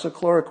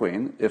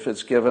hydroxychloroquine, if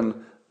it's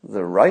given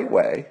the right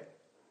way,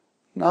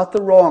 not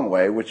the wrong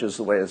way, which is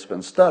the way it's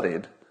been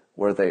studied,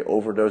 where they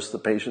overdose the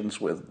patients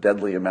with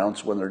deadly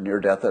amounts when they're near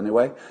death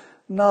anyway,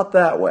 not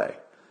that way.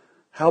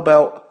 How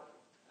about,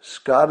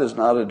 Scott is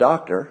not a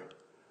doctor,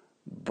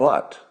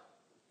 but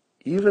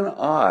even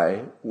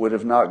I would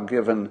have not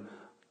given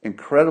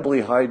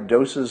incredibly high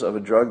doses of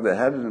a drug that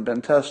hadn't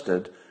been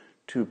tested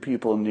to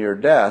people near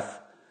death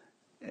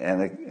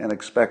and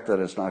expect that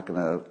it's not going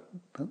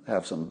to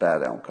have some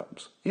bad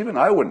outcomes. Even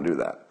I wouldn't do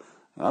that.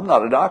 I'm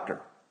not a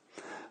doctor.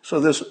 So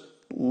this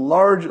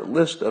large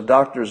list of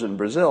doctors in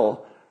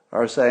Brazil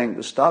are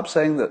saying, stop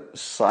saying that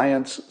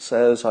science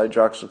says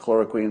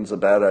hydroxychloroquine is a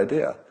bad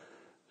idea.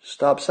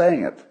 Stop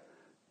saying it,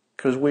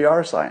 because we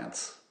are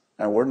science,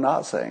 and we're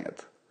not saying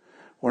it.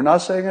 We're not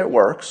saying it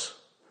works.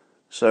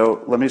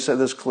 So let me say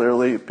this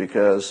clearly,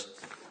 because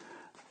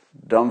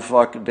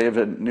dumbfuck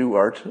David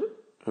Newart,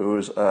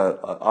 who's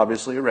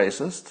obviously a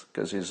racist,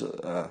 because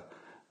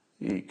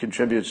he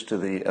contributes to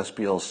the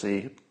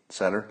SPLC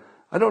Center.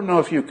 I don't know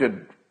if you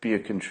could be a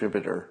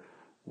contributor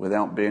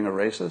without being a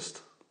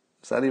racist.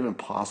 Is that even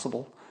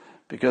possible?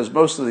 Because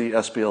most of the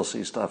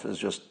SPLC stuff is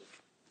just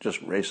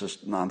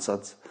racist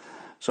nonsense.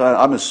 So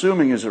I'm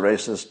assuming he's a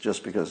racist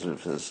just because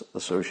of his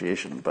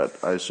association,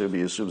 but I assume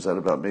he assumes that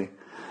about me.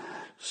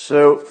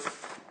 So,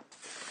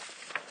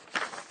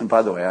 and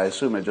by the way, I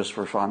assume it just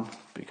for fun,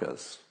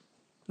 because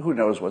who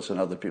knows what's in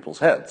other people's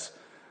heads.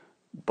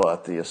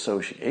 But the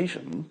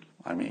association,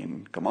 I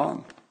mean, come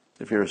on.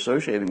 If you're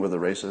associating with a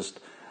racist,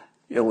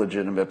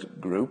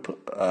 illegitimate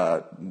group,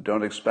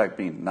 don't expect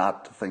me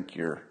not to think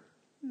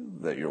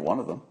that you're one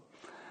of them.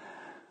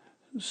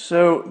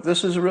 So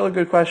this is a really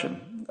good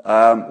question.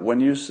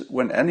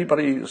 When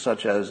anybody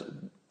such as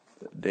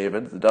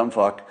David, the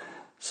dumbfuck,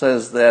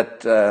 says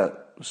that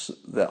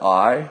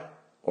I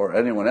or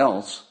anyone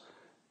else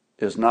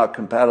is not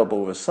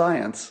compatible with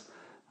science,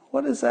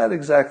 what does that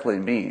exactly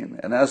mean?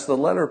 And as the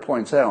letter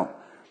points out,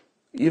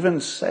 even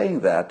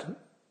saying that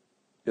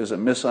is a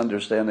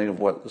misunderstanding of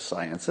what the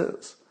science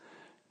is.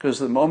 Because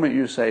the moment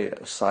you say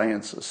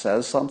science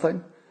says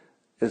something,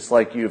 it's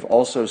like you've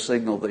also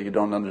signaled that you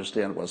don't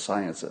understand what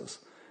science is.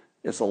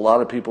 It's a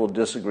lot of people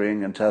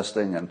disagreeing and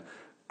testing and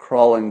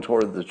crawling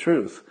toward the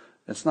truth.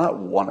 It's not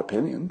one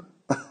opinion.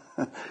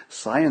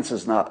 Science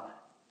is not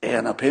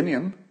an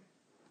opinion.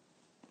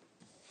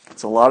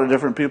 It's a lot of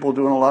different people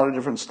doing a lot of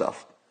different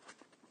stuff.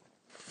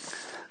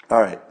 All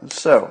right,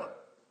 so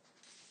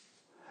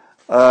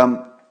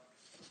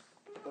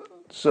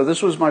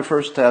this was my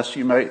first test.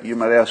 You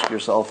might ask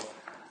yourself,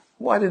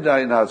 why did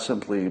I not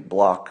simply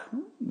block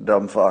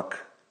dumbfuck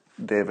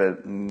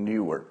David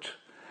Newart?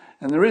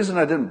 And the reason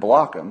I didn't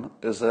block him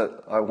is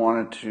that I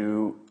wanted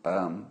to,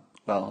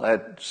 I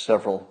had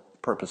several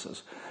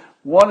purposes.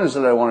 One is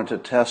that I wanted to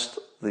test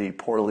the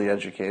poorly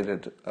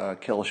educated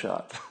kill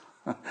shot,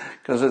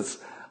 because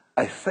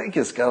I think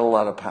it's got a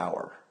lot of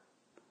power.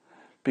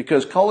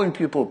 Because calling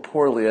people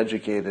poorly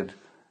educated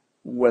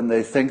when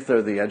they think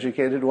they're the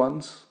educated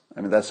ones, I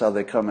mean, that's how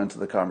they come into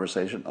the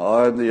conversation.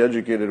 Oh, I'm the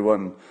educated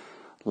one.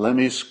 Let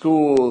me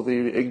school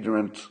the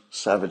ignorant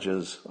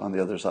savages on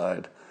the other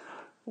side.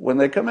 When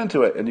they come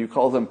into it and you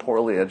call them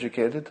poorly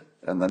educated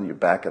and then you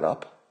back it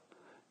up,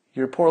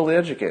 you're poorly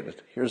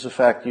educated. Here's a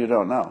fact you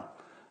don't know.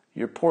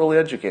 You're poorly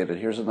educated.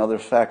 Here's another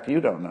fact you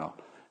don't know.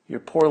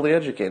 You're poorly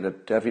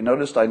educated. Have you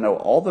noticed I know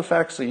all the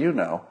facts that you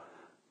know,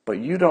 but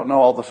you don't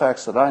know all the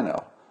facts that I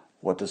know?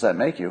 What does that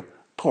make you?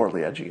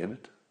 Poorly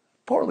educated.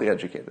 Poorly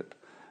educated.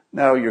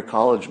 Now, your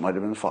college might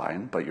have been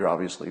fine, but you're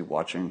obviously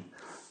watching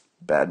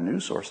bad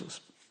news sources.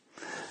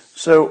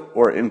 So,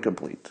 or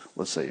incomplete.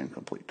 Let's say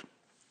incomplete.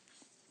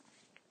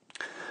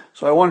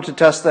 So I wanted to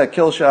test that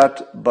kill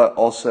shot, but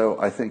also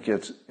I think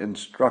it's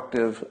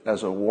instructive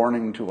as a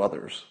warning to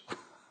others.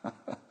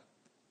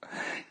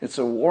 It's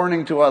a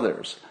warning to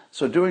others.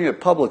 So doing it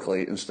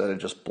publicly instead of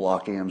just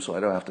blocking them so I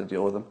don't have to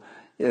deal with them,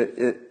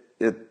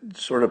 it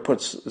sort of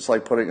puts, it's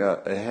like putting a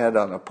head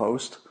on a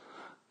post.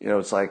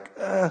 It's like,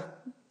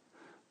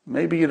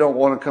 maybe you don't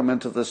want to come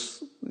into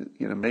this,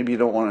 maybe you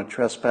don't want to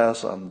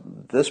trespass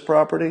on this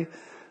property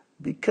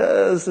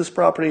because this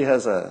property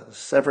has a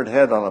severed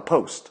head on a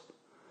post.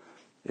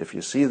 If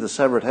you see the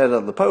severed head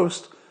on the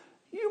post,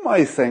 you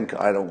might think,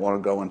 I don't want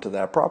to go into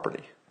that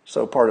property.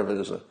 So part of it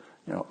is a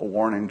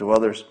warning to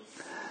others.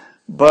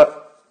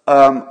 But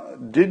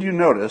did you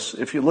notice,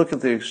 if you look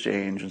at the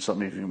exchange, and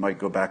some of you might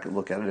go back and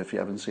look at it if you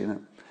haven't seen it,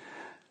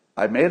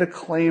 I made a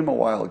claim a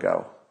while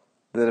ago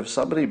that if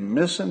somebody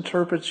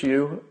misinterprets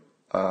you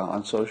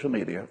on social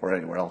media or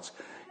anywhere else,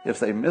 if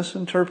they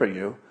misinterpret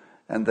you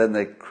and then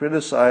they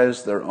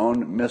criticize their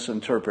own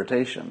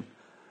misinterpretation,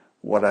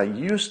 what I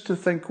used to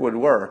think would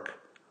work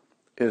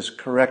is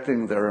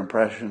correcting their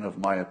impression of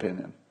my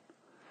opinion.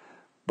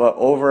 But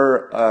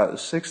over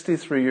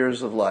 63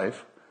 years of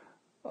life,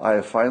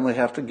 I finally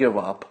have to give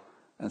up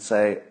and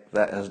say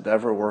that has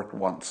never worked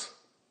once.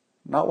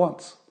 Not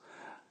once.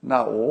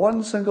 Not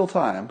one single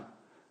time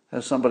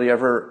has somebody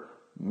ever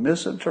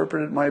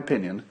misinterpreted my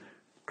opinion,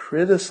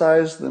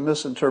 criticized the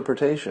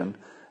misinterpretation,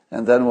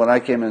 and then when I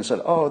came in and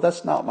said, oh,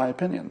 that's not my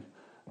opinion,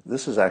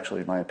 this is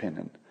actually my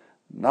opinion.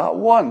 Not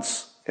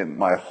once in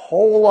my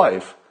whole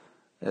life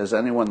has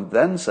anyone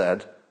then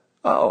said,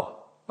 oh,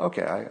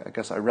 okay, I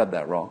guess I read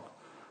that wrong.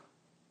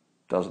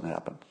 Doesn't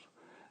happen.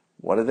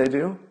 What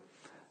do?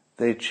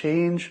 They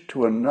change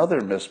to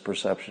another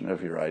misperception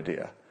of your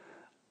idea.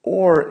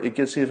 Or it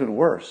gets even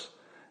worse.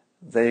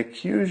 They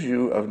accuse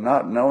you of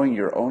not knowing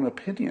your own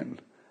opinion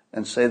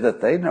and say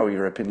that they know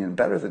your opinion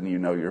better than you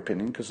know your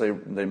opinion because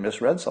they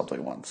misread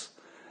something once.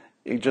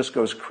 It just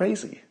goes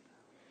crazy.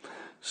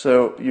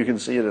 So you can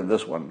see it in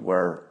this one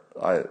where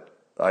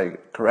I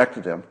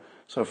corrected him.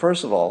 So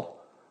first of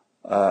all,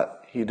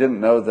 he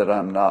didn't know that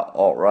I'm not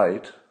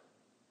alt-right.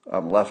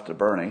 I'm left of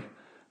Bernie.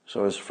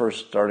 So his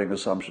first starting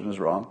assumption is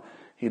wrong.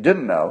 He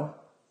didn't know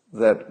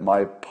that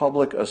my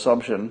public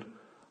assumption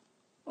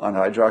on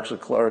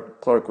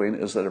hydroxychloroquine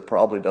is that it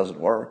probably doesn't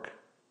work.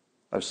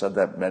 I've said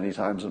that many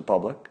times in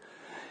public.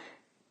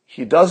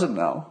 He doesn't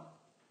know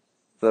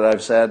that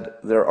I've said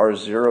there are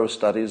 0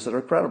 studies that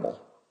are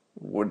credible.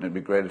 Wouldn't it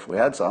be great if we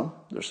had some?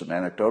 There's some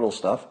anecdotal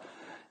stuff,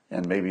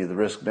 and maybe the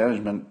risk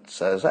management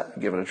says,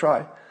 give it a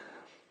try.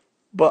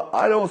 But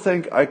I don't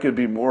think I could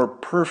be more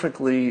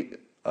perfectly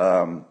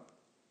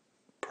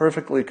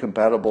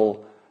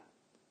compatible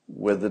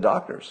with the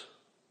doctors.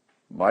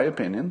 My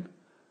opinion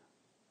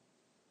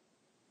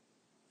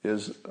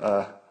is,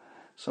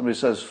 somebody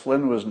says,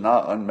 Flynn was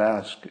not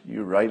unmasked.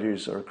 You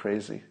writers are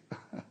crazy.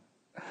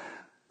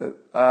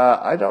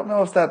 I don't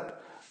know if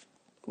that,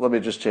 let me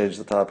just change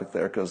the topic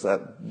there because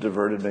that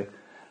diverted me.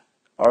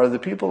 Are the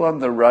people on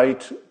the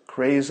right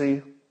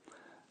crazy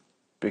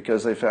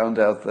because they found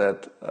out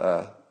that,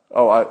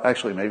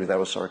 actually maybe that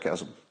was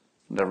sarcasm.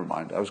 Never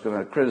mind. I was going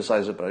to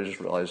criticize it, but I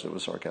just realized it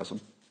was sarcasm.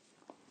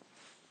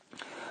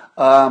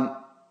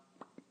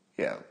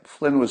 Yeah,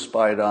 Flynn was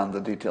spied on.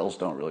 The details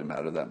don't really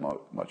matter that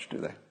much, do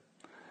they?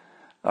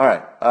 All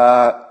right.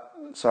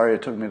 Sorry,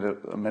 it took me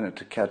a minute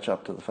to catch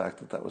up to the fact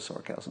that that was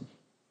sarcasm.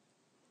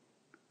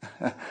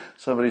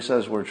 Somebody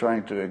says we're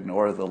trying to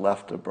ignore the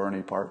left of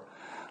Bernie part.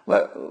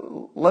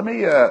 Let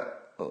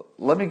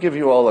me give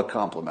you all a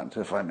compliment,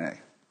 if I may.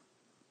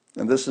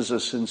 And this is a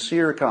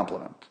sincere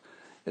compliment.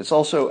 It's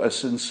also a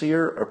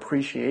sincere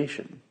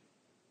appreciation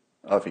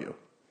of you.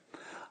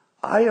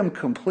 I am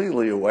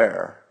completely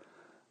aware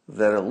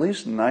that at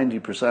least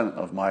 90%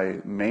 of my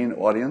main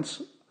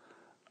audience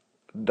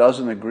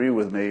doesn't agree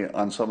with me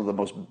on some of the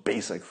most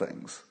basic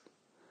things.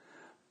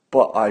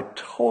 But I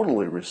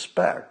totally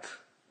respect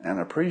and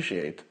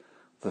appreciate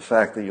the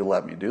fact that you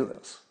let me do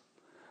this.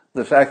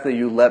 The fact that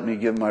you let me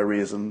give my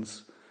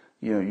reasons,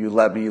 you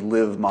let me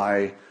live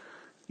my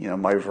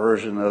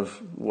version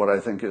of what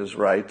I think is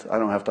right. I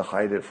don't have to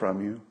hide it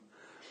from you.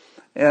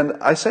 And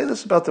I say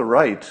this about the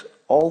right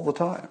all the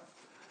time.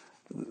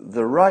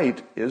 The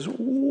right is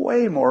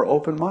way more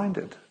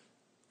open-minded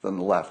than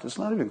the left. It's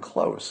not even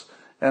close.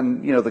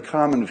 And, the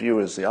common view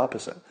is the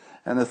opposite.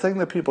 And the thing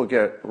that people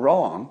get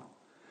wrong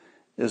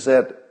is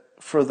that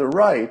for the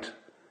right,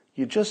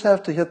 you just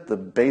have to hit the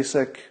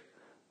basic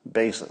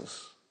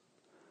basis.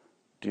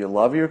 Do you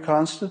love your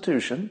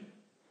Constitution?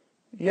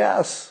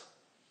 Yes.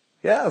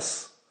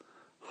 Yes.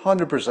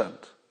 100%.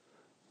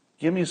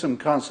 Give me some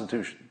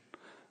Constitution.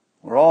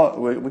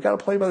 We got to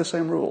play by the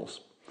same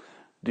rules.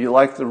 Do you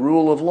like the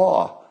rule of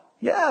law?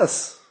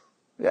 Yes.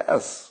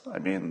 Yes. I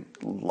mean,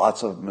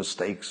 lots of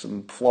mistakes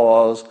and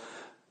flaws,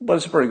 but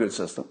it's a pretty good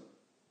system.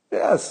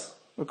 Yes.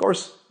 Of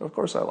course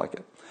I like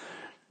it.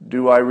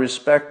 Do I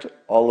respect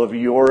all of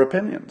your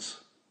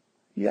opinions?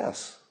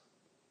 Yes.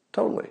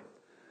 Totally.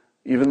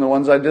 Even the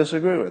ones I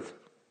disagree with.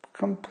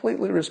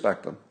 Completely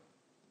respect them.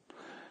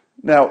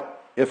 Now,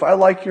 if I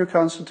like your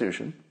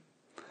Constitution,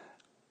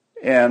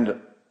 and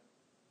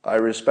I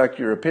respect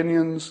your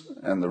opinions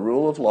and the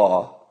rule of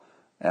law,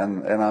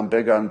 and I'm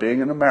big on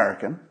being an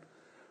American,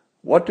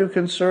 What do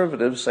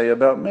conservatives say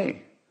about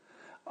me?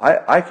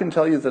 I can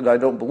tell you that I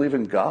don't believe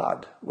in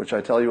God, which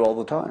I tell you all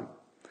the time.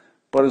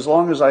 But as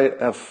long as I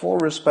have full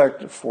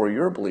respect for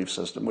your belief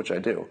system, which I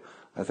do,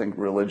 I think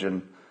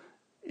religion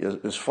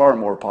is far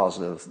more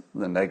positive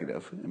than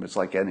negative. I mean, it's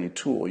like any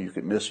tool. You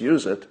can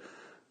misuse it,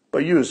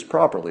 but used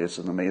properly, it's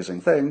an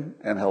amazing thing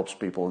and helps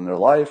people in their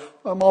life.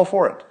 I'm all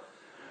for it.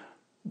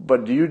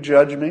 But do you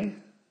judge me?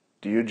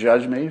 Do you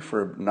judge me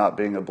for not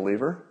being a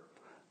believer?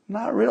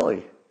 Not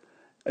really.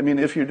 I mean,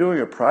 if you're doing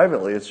it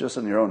privately, it's just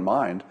in your own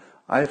mind.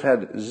 I've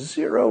had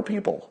 0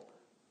 people.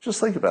 Just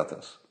think about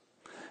this.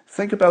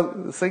 Think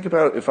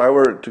about if I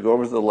were to go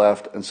over to the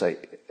left and say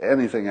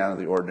anything out of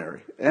the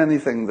ordinary,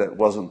 anything that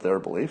wasn't their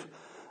belief,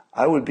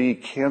 I would be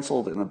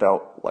canceled in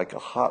about like a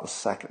hot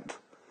second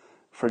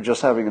for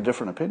just having a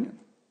different opinion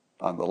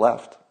on the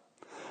left.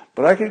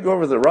 But I could go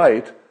over to the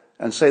right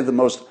and say the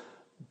most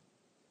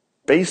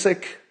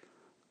basic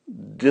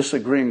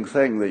disagreeing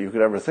thing that you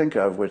could ever think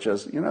of, which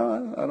is, I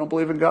don't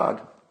believe in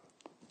God.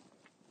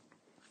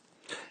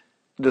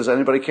 Does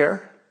anybody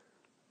care?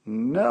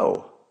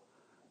 No.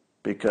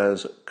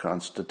 Because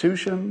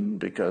Constitution,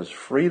 because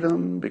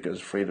freedom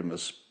of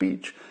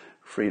speech,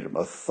 freedom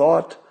of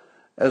thought,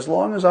 as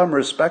long as I'm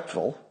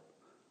respectful,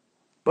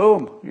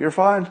 boom, you're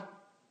fine,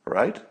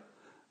 right?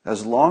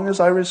 As long as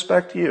I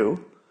respect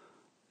you,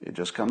 it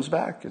just comes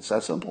back. It's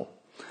that simple.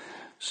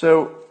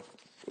 So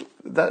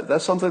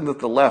that's something that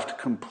the left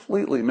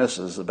completely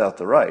misses about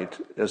the right,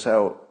 is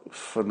how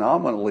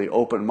phenomenally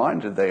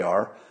open-minded they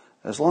are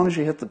as long as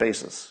you hit the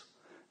basis.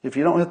 If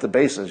you don't hit the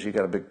basis, you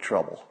got a big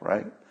trouble,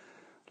 right?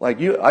 Like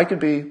I could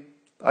be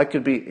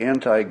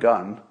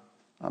anti-gun.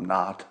 I'm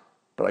not,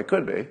 but I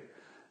could be.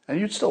 And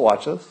you'd still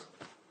watch this.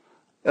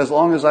 As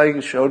long as I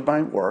showed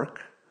my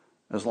work,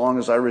 as long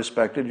as I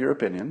respected your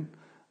opinion,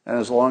 and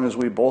as long as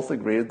we both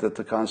agreed that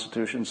the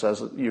Constitution says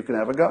that you can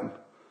have a gun.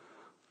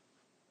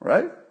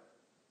 Right?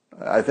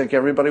 I think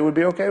everybody would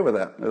be okay with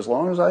that. As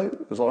long as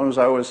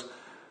I was,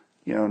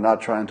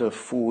 not trying to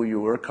fool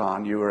you or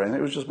con you or anything,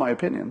 it was just my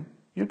opinion,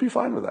 you'd be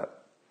fine with that.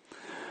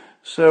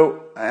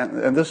 So,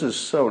 and this is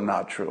so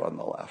not true on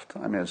the left.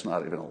 I mean, it's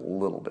not even a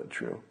little bit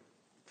true.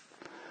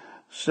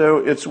 So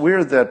it's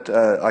weird that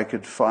I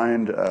could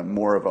find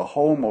more of a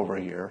home over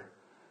here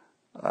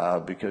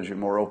because you're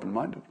more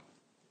open-minded.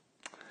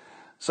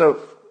 So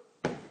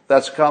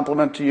that's a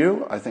compliment to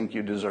you. I think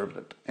you deserved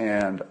it.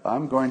 And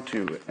I'm going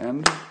to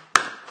end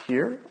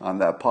here on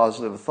that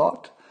positive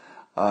thought.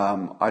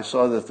 I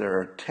saw that there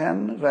are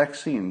 10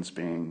 vaccines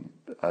being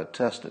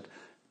tested.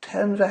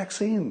 10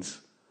 vaccines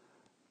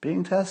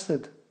being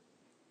tested.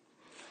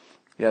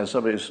 Yeah,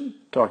 somebody's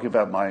talking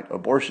about my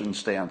abortion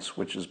stance,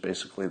 which is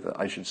basically that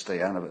I should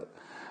stay out of it.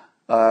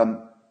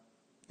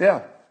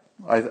 Yeah,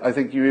 I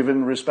think you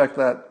even respect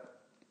that.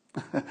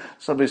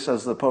 Somebody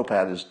says the Pope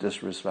hat is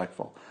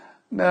disrespectful.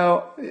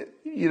 No,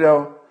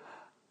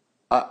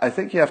 I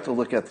think you have to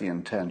look at the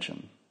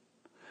intention.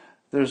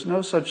 There's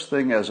no such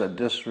thing as a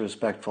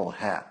disrespectful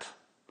hat.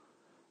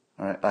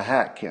 All right? A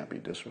hat can't be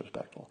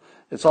disrespectful.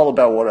 It's all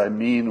about what I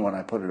mean when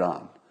I put it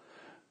on.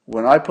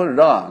 When I put it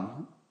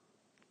on,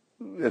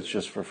 it's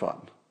just for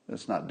fun.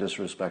 It's not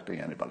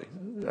disrespecting anybody.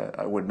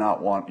 I would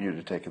not want you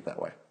to take it that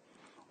way.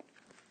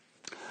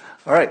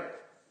 All right.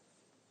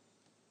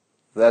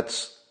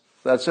 That's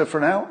it for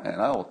now,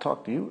 and I will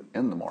talk to you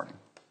in the morning.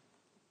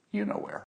 You know where.